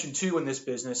wanted to mention too in this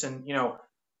business, and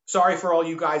sorry for all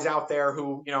you guys out there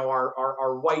who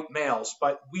are white males,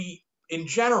 but we, in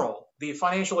general, the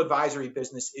financial advisory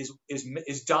business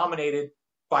is dominated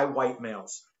by white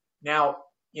males. Now,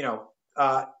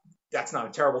 that's not a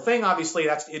terrible thing. Obviously,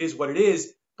 it is what it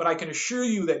is. But I can assure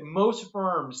you that most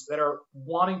firms that are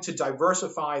wanting to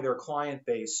diversify their client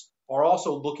base are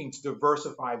also looking to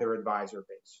diversify their advisor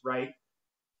base, right?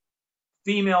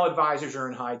 Female advisors are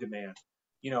in high demand.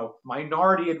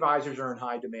 Minority advisors are in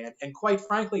high demand. And quite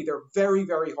frankly, they're very,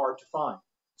 very hard to find.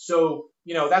 So,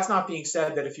 that's not being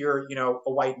said that if you're,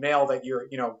 a white male that you're,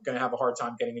 going to have a hard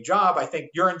time getting a job. I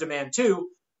think you're in demand too.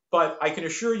 But I can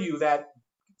assure you that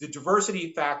the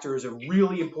diversity factor is a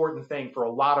really important thing for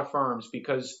a lot of firms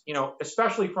because,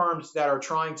 especially firms that are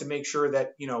trying to make sure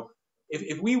that,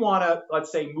 if we want to,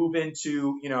 let's say, move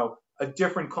into, you know, a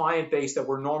different client base that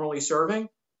we're normally serving,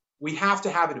 we have to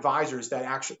have advisors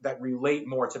that relate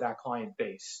more to that client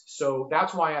base. So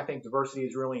that's why I think diversity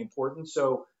is really important.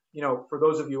 So, you know, for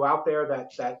those of you out there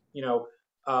that you know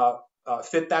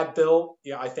fit that bill,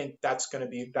 yeah, I think that's going to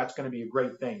be a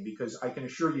great thing, because I can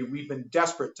assure you we've been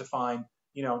desperate to find,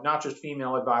 you know, not just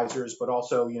female advisors, but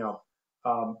also, you know,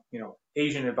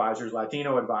 Asian advisors,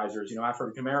 Latino advisors, you know,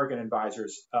 African American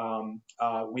advisors.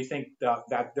 We think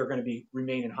that they're going to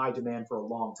remain in high demand for a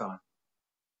long time.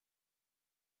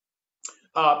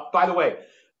 By the way,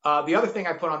 the other thing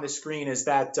I put on this screen is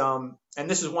that, and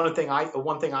this is one thing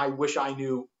I wish I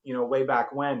knew, you know, way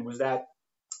back when, was that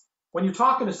when you're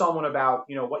talking to someone about,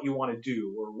 you know, what you want to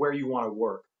do or where you want to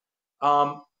work,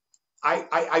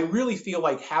 I really feel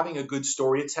like having a good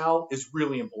story to tell is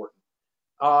really important.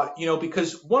 You know,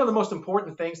 because one of the most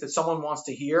important things that someone wants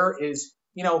to hear is,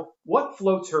 you know, what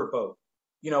floats her boat,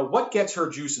 you know, what gets her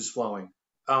juices flowing.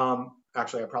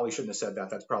 Actually, I probably shouldn't have said that.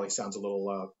 That probably sounds a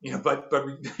little, you know, but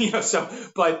you know, so,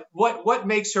 but what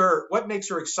makes her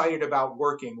excited about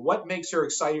working? What makes her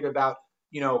excited about,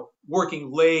 you know,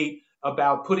 working late,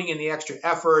 about putting in the extra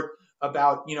effort,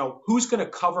 about, you know, who's going to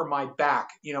cover my back,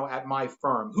 you know, at my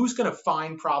firm? Who's going to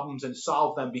find problems and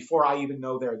solve them before I even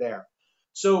know they're there?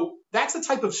 So that's the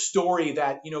type of story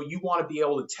that, you know, you want to be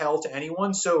able to tell to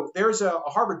anyone. So there's a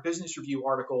Harvard Business Review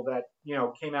article that, you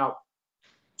know, came out,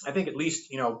 I think at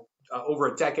least, you know, over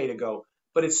a decade ago,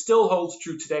 but it still holds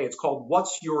true today. It's called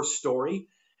What's Your Story?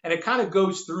 And it kind of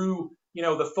goes through, you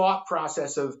know, the thought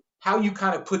process of how you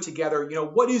kind of put together, you know,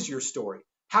 what is your story?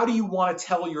 How do you want to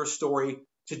tell your story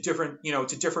to different, you know,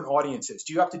 to different audiences?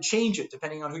 Do you have to change it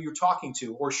depending on who you're talking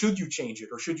to, or should you change it,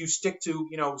 or should you stick to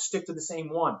the same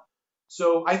one?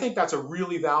 So I think that's a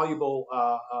really valuable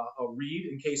a read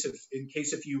in case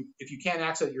if you can't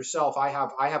access it yourself, I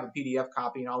have a PDF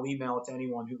copy, and I'll email it to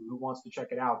anyone who wants to check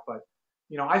it out. But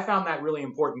you know, I found that really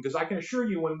important, because I can assure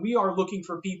you, when we are looking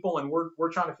for people and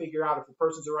we're trying to figure out if the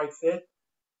person's the right fit,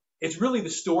 it's really the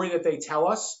story that they tell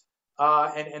us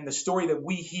and the story that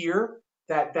we hear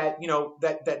that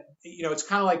it's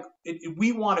kind of like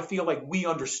we want to feel like we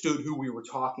understood who we were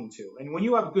talking to. And when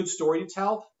you have a good story to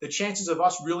tell, the chances of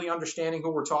us really understanding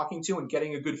who we're talking to and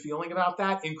getting a good feeling about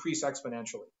that increase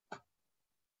exponentially.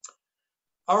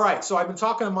 All right, so I've been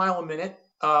talking a mile a minute.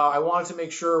 I wanted to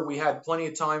make sure we had plenty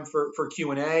of time for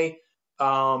Q&A.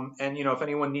 And, you know, if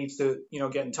anyone needs to, you know,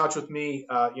 get in touch with me,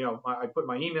 you know, I put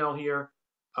my email here.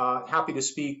 Happy to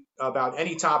speak about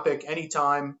any topic,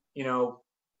 anytime. You know,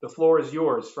 the floor is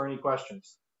yours for any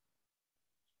questions.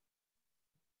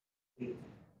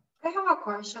 I have a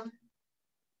question.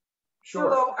 Sure.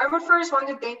 Hello, I would first want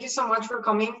to thank you so much for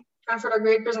coming and for the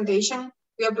great presentation.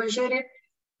 We appreciate it.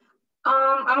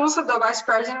 I'm also the vice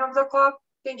president of the club.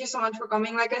 Thank you so much for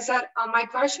coming. Like I said, my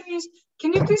question is,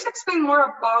 can you please explain more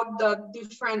about the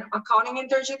different accounting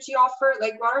internships you offer?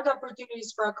 Like, what are the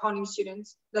opportunities for accounting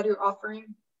students that you're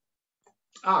offering?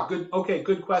 Good. Okay,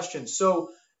 good question. So,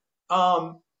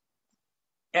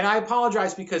 and I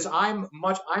apologize because I'm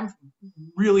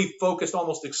really focused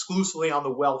almost exclusively on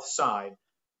the wealth side.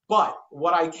 But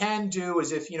what I can do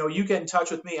is, if you know, you get in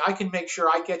touch with me, I can make sure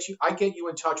I get you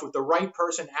in touch with the right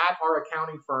person at our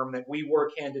accounting firm that we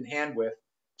work hand in hand with,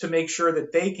 to make sure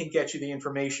that they can get you the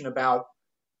information about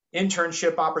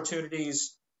internship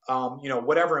opportunities, you know,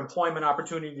 whatever employment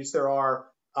opportunities there are,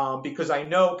 because I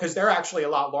know, because they're actually a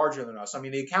lot larger than us. I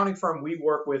mean, the accounting firm we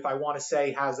work with, I want to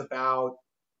say, has about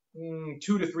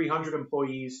 200 to 300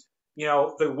 employees. You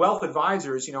know, the wealth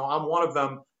advisors, you know, I'm one of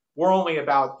them. We're only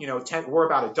about, you know, 10, we're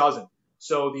about a dozen.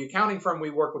 So the accounting firm we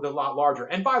work with is a lot larger.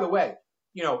 And by the way,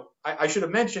 you know, I should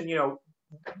have mentioned, you know,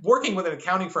 working with an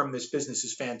accounting firm in this business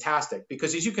is fantastic,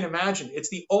 because as you can imagine, it's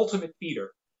the ultimate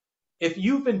feeder. If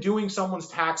you've been doing someone's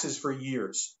taxes for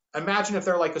years, imagine if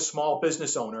they're like a small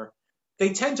business owner,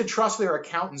 they tend to trust their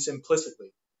accountants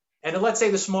implicitly. And let's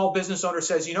say the small business owner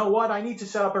says, you know what, I need to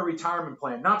set up a retirement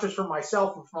plan, not just for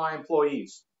myself, but for my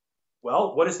employees.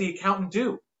 Well, what does the accountant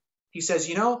do? He says,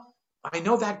 you know, I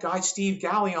know that guy, Steve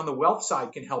Galli, on the wealth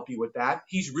side can help you with that.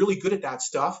 He's really good at that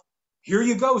stuff. Here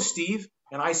you go, Steve.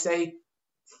 And I say,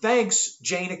 thanks,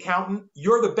 Jane accountant,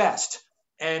 you're the best.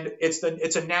 And it's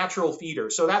a natural feeder.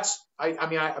 So that's,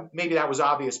 maybe that was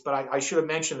obvious, but I should have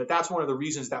mentioned that that's one of the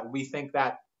reasons that we think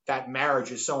that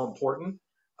marriage is so important.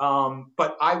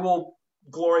 But I will,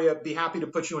 Gloria, be happy to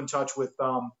put you in touch with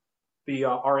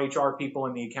our HR people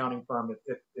in the accounting firm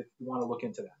if you want to look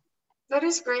into that. That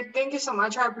is great. Thank you so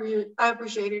much. I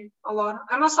appreciate it a lot.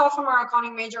 I'm a sophomore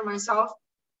accounting major myself,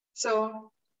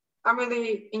 so I'm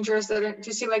really interested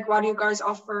to see like what you guys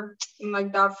offer in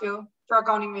like that field for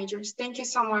accounting majors. Thank you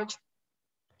so much.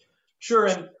 Sure.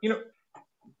 And,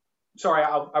 sorry,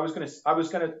 I was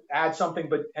gonna add something,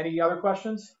 but any other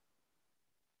questions?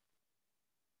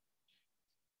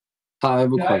 Hi, I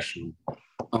have a question.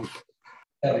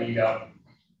 There you go.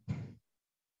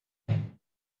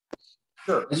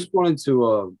 Sure. I just wanted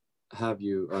to have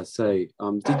you say,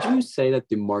 did you say that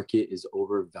the market is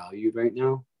overvalued right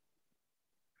now?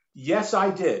 Yes, I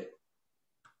did.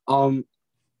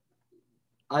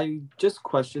 I just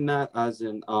question that as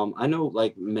in, I know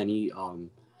like many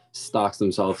stocks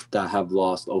themselves that have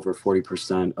lost over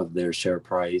 40% of their share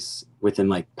price within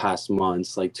like past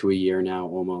months, like to a year now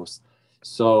almost.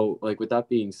 So like with that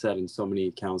being said, in so many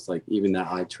accounts, like even that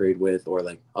I trade with or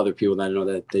like other people that I know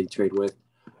that they trade with,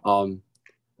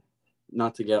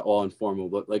 not to get all informal,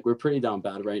 but like we're pretty down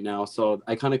bad right now. So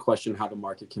I kind of question how the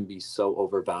market can be so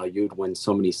overvalued when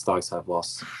so many stocks have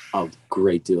lost a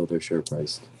great deal of their share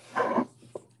price.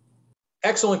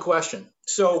 Excellent question.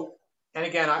 So, and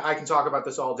again, I can talk about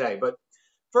this all day, but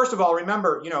first of all,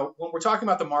 remember, when we're talking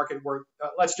about the market,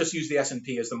 let's just use the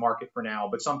S&P as the market for now,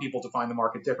 but some people define the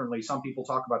market differently. Some people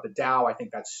talk about the Dow. I think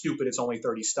that's stupid. It's only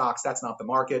 30 stocks. That's not the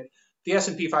market. The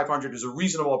S&P 500 is a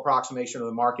reasonable approximation of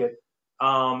the market.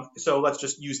 So let's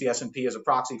just use the S&P as a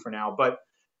proxy for now. But,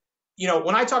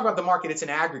 when I talk about the market, it's an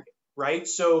aggregate, right?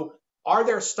 So are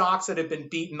there stocks that have been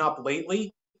beaten up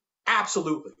lately?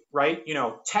 Absolutely, right?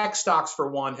 Tech stocks for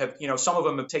one have, some of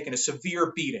them have taken a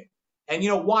severe beating. And,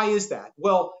 why is that?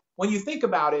 Well, when you think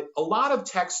about it, a lot of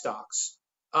tech stocks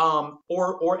and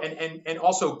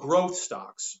also growth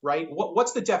stocks, right?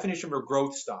 What's the definition of a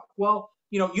growth stock? Well,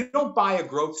 you don't buy a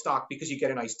growth stock because you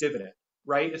get a nice dividend,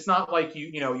 right? It's not like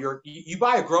you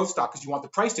buy a growth stock because you want the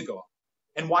price to go up.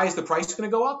 And why is the price going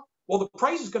to go up? Well, the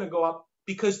price is going to go up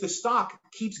because the stock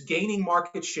keeps gaining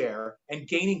market share and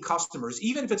gaining customers.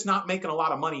 Even if it's not making a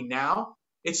lot of money now,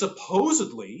 it's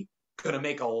supposedly going to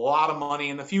make a lot of money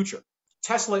in the future.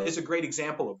 Tesla is a great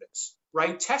example of this,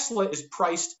 right? Tesla is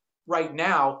priced right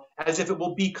now as if it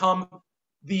will become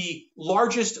the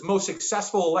largest, most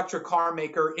successful electric car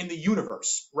maker in the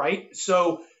universe, right?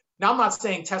 So now I'm not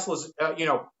saying Tesla's,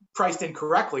 priced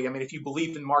incorrectly. I mean, if you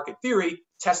believe in market theory,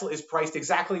 Tesla is priced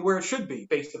exactly where it should be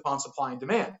based upon supply and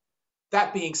demand.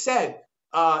 That being said,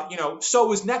 so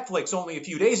was Netflix only a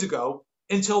few days ago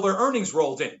until their earnings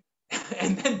rolled in,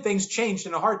 and then things changed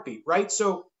in a heartbeat, right?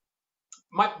 So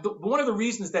one of the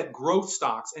reasons that growth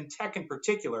stocks and tech in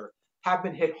particular have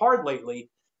been hit hard lately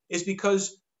is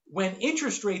because when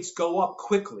interest rates go up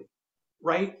quickly,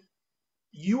 right,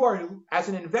 you are, as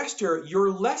an investor,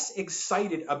 you're less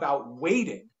excited about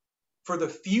waiting for the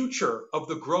future of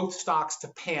the growth stocks to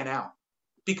pan out.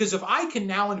 Because if I can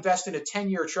now invest in a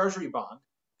 10-year treasury bond,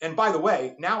 and by the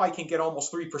way, now I can get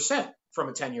almost 3% from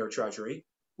a 10-year treasury,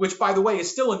 which by the way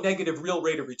is still a negative real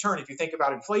rate of return if you think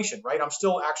about inflation, right? I'm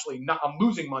still actually I'm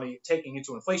losing money taking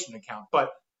into inflation account, but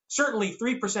certainly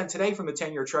 3% today from the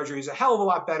 10-year treasury is a hell of a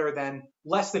lot better than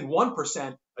less than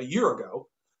 1% a year ago.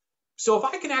 So if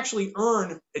I can actually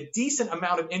earn a decent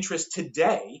amount of interest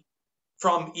today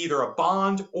from either a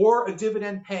bond or a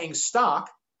dividend paying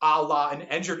stock, a la an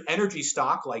energy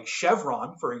stock like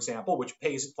Chevron, for example, which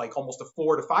pays like almost a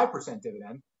 4 to 5%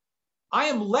 dividend, I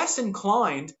am less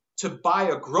inclined to buy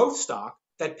a growth stock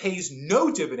that pays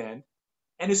no dividend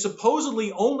and is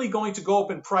supposedly only going to go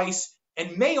up in price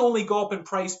and may only go up in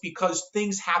price because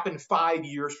things happen 5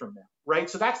 years from now, right?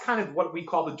 So that's kind of what we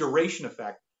call the duration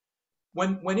effect.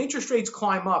 When interest rates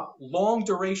climb up, long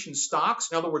duration stocks,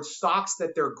 in other words, stocks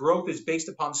that their growth is based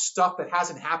upon stuff that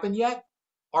hasn't happened yet,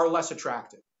 are less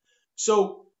attractive.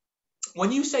 So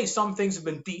when you say some things have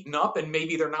been beaten up and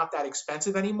maybe they're not that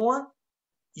expensive anymore,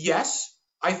 yes,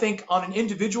 I think on an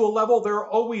individual level, there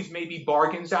are always maybe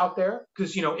bargains out there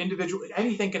because,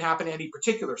 anything can happen to any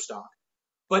particular stock.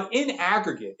 But in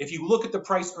aggregate, if you look at the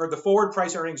price or the forward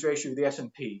price earnings ratio of the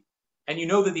S&P, and you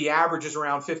know that the average is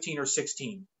around 15 or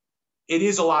 16, it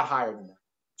is a lot higher than that.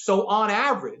 So on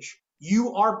average,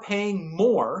 you are paying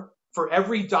more for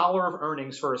every dollar of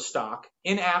earnings for a stock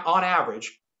on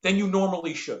average than you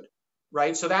normally should,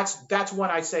 right? So that's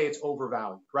when I say it's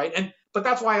overvalued, right? But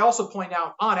that's why I also point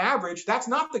out on average, that's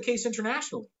not the case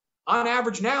internationally. On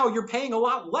average now, you're paying a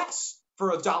lot less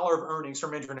for a dollar of earnings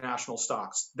from international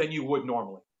stocks than you would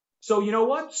normally. So you know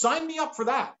what? Sign me up for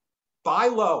that. Buy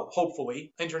low,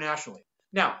 hopefully, internationally.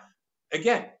 Now,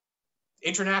 again,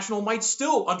 international might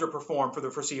still underperform for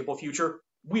the foreseeable future.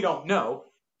 We don't know.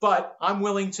 But I'm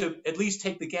willing to at least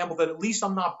take the gamble that at least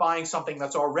I'm not buying something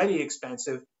that's already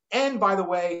expensive. And by the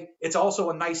way, it's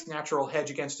also a nice natural hedge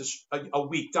against a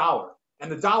weak dollar.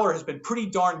 And the dollar has been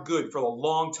pretty darn good for a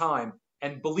long time.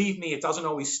 And believe me, it doesn't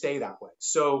always stay that way.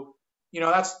 So,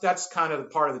 that's kind of the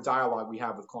part of the dialogue we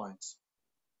have with clients.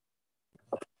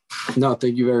 No,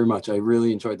 thank you very much. I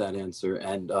really enjoyed that answer,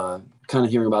 and kind of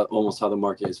hearing about almost how the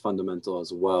market is fundamental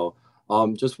as well.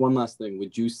 Just one last thing.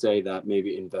 Would you say that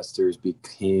maybe investors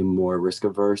became more risk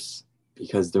averse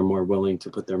because they're more willing to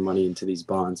put their money into these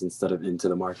bonds instead of into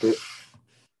the market?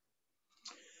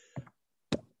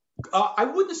 I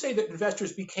wouldn't say that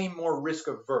investors became more risk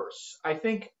averse. I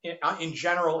think in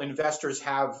general, investors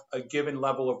have a given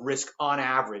level of risk on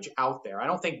average out there. I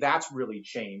don't think that's really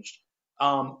changed.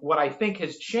 What I think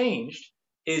has changed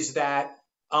is that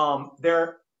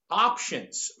their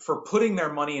options for putting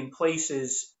their money in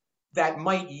places that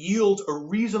might yield a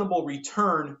reasonable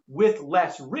return with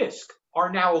less risk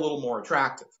are now a little more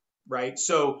attractive, right?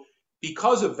 So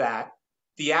because of that,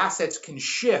 the assets can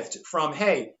shift from,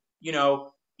 hey,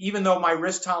 even though my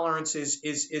risk tolerance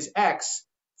is X,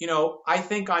 I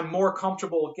think I'm more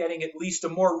comfortable getting at least a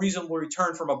more reasonable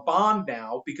return from a bond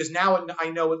now, because now I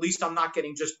know at least I'm not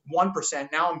getting just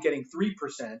 1%. Now I'm getting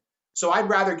 3%. So I'd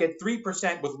rather get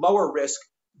 3% with lower risk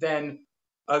than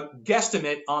a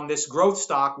guesstimate on this growth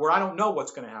stock where I don't know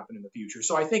what's going to happen in the future.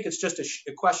 So I think it's just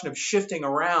a question of shifting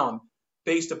around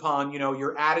based upon,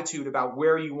 your attitude about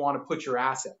where you want to put your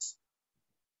assets.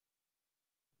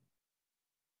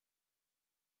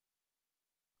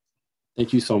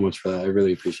 Thank you so much for that. I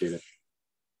really appreciate it.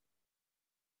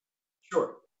 Sure.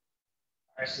 All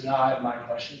right, so now I have my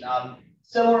question.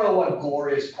 Similar to what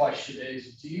Gloria's question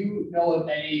is, do you know of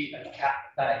any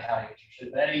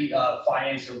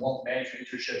finance or wealth management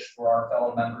internships for our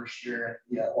fellow members here at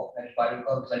the Wealth Management Advisory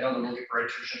Club? Because I know they're looking for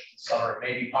internships in the summer,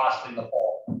 maybe possibly in the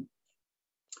fall.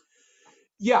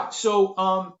 Yeah.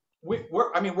 So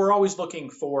we're always looking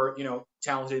for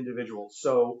talented individuals.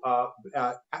 So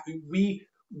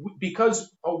because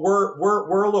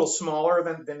we're a little smaller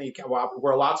than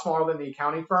we're a lot smaller than the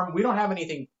accounting firm. We don't have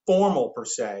anything formal per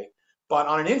se. But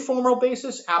on an informal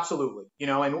basis, absolutely. And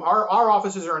our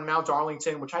offices are in Mount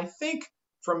Darlington, which I think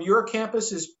from your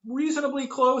campus is reasonably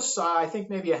close. I think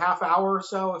maybe a half hour or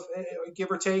so, if give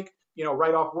or take. We're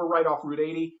right off Route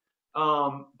 80.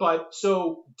 But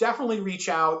so definitely reach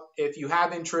out if you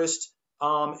have interest,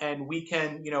 and we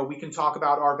can talk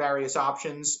about our various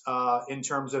options in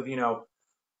terms of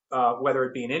whether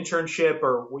it be an internship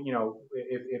or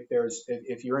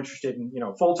if you're interested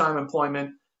in full-time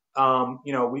employment.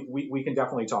 We can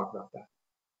definitely talk about that.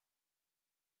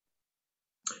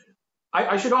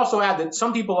 I should also add that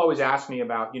some people always ask me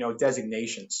about,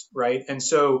 designations, right? And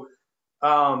so,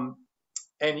 I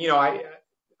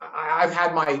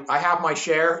have my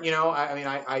share,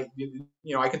 I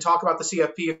can talk about the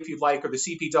CFP if you'd like, or the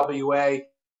CPWA.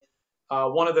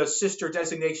 One of the sister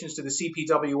designations to the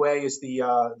CPWA is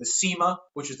the CIMA,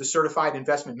 which is the Certified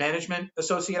Investment Management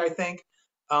Associate, I think.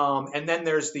 And then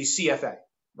there's the CFA.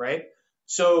 Right.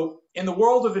 So in the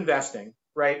world of investing,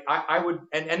 right, I would,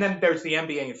 and then there's the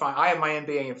MBA in finance. I have my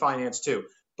MBA in finance too,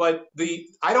 but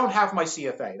I don't have my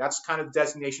CFA. That's kind of the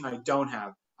designation I don't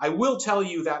have. I will tell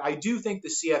you that I do think the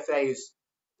CFA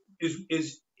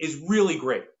is really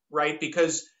great, right?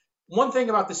 Because one thing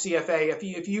about the CFA,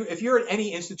 if you're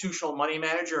any institutional money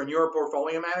manager and you're a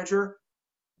portfolio manager,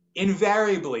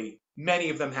 invariably many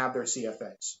of them have their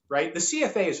CFAs, right? The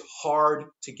CFA is hard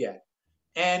to get.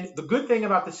 And the good thing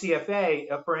about the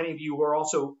CFA, for any of you who are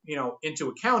also, into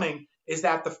accounting, is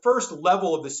that the first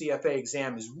level of the CFA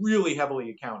exam is really heavily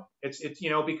accounting. It's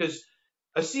because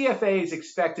a CFA is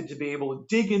expected to be able to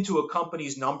dig into a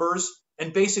company's numbers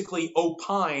and basically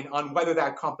opine on whether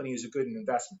that company is a good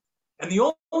investment. And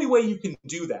the only way you can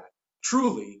do that,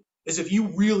 truly, is if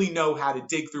you really know how to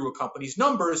dig through a company's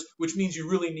numbers, which means you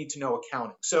really need to know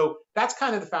accounting. So that's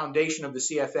kind of the foundation of the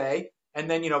CFA. And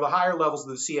then, the higher levels of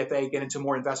the CFA get into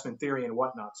more investment theory and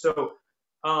whatnot. So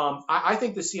I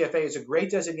think the CFA is a great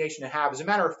designation to have. As a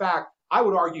matter of fact, I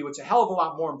would argue it's a hell of a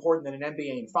lot more important than an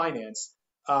MBA in finance.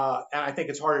 And I think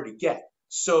it's harder to get.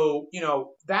 So,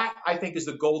 that I think is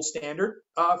the gold standard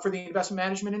for the investment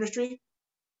management industry.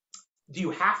 Do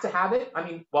you have to have it? I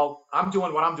mean, well, I'm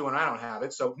doing what I'm doing. I don't have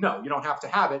it. So no, you don't have to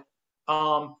have it.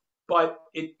 But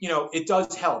it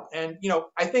does help. And,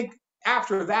 I think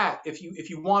after that, if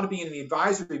you want to be in the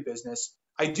advisory business,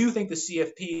 I do think the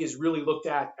CFP is really looked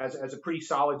at as a pretty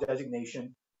solid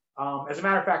designation. As a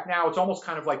matter of fact, now it's almost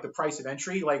kind of like the price of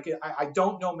entry. Like I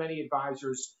don't know many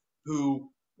advisors who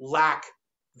lack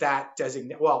that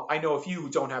designation. Well, I know a few who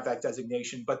don't have that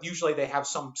designation, but usually they have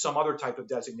some other type of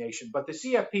designation. But the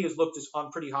CFP is looked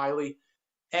on pretty highly.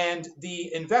 And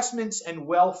the Investments and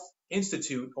Wealth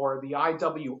Institute, or the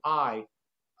IWI,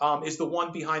 is the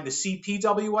one behind the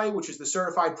CPWA, which is the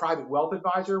Certified Private Wealth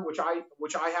Advisor, which I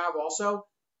have also.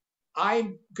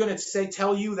 I'm going to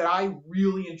tell you that I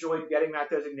really enjoyed getting that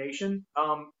designation,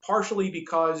 partially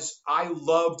because I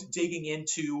loved digging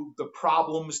into the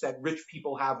problems that rich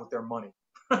people have with their money.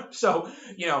 So,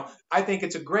 you know, I think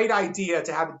it's a great idea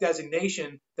to have a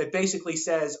designation that basically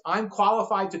says, I'm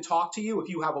qualified to talk to you if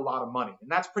you have a lot of money. And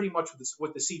that's pretty much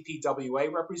what the CPWA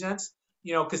represents,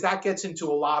 you know, because that gets into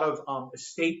a lot of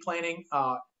estate planning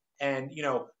and, you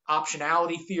know,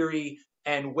 optionality theory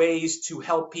and ways to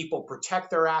help people protect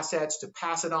their assets, to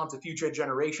pass it on to future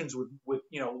generations with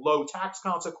you know, low tax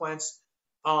consequence,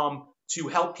 to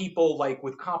help people like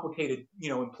with complicated, you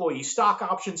know, employee stock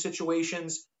option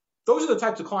situations. Those are the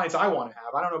types of clients I want to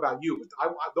have. I don't know about you, but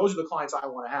those are the clients I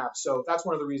want to have. So that's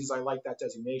one of the reasons I like that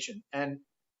designation. And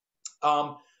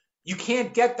you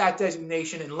can't get that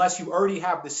designation unless you already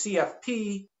have the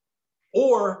CFP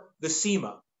or the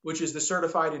CIMA, which is the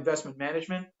Certified Investment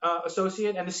Management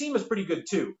Associate. And the CIMA is pretty good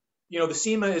too. You know, the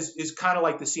CIMA is kind of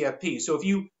like the CFP. So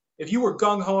if you were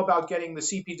gung-ho about getting the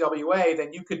CPWA,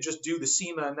 then you could just do the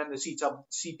CIMA and then the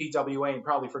CPWA and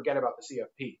probably forget about the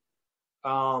CFP.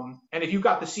 And if you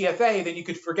got the CFA, then you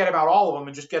could forget about all of them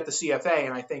and just get the CFA,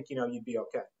 and I think, you know, you'd be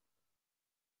okay.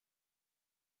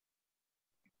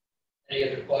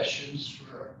 Any other questions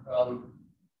for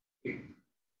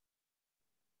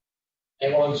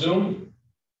anyone on Zoom?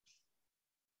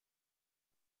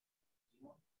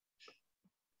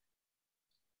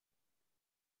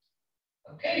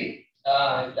 Okay,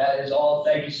 that is all.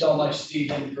 Thank you so much,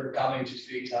 Stephen, for coming to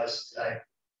speak to us today.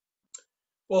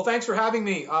 Well, thanks for having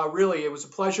me. Really, it was a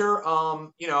pleasure.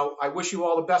 You know, I wish you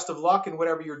all the best of luck in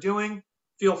whatever you're doing.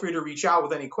 Feel free to reach out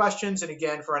with any questions. And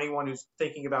again, for anyone who's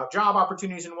thinking about job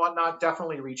opportunities and whatnot,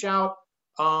 definitely reach out.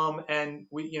 And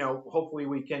we, you know, hopefully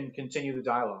we can continue the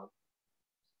dialogue.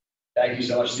 Thank you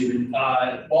so much, Stephen.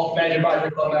 Wealth Management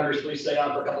Advisory Club members, please stay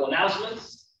on for a couple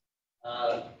announcements.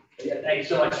 Yeah, thank you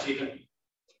so much, Stephen.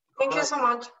 Thank you so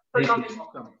much for coming.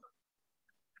 Welcome.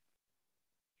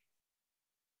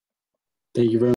 Thank you very much.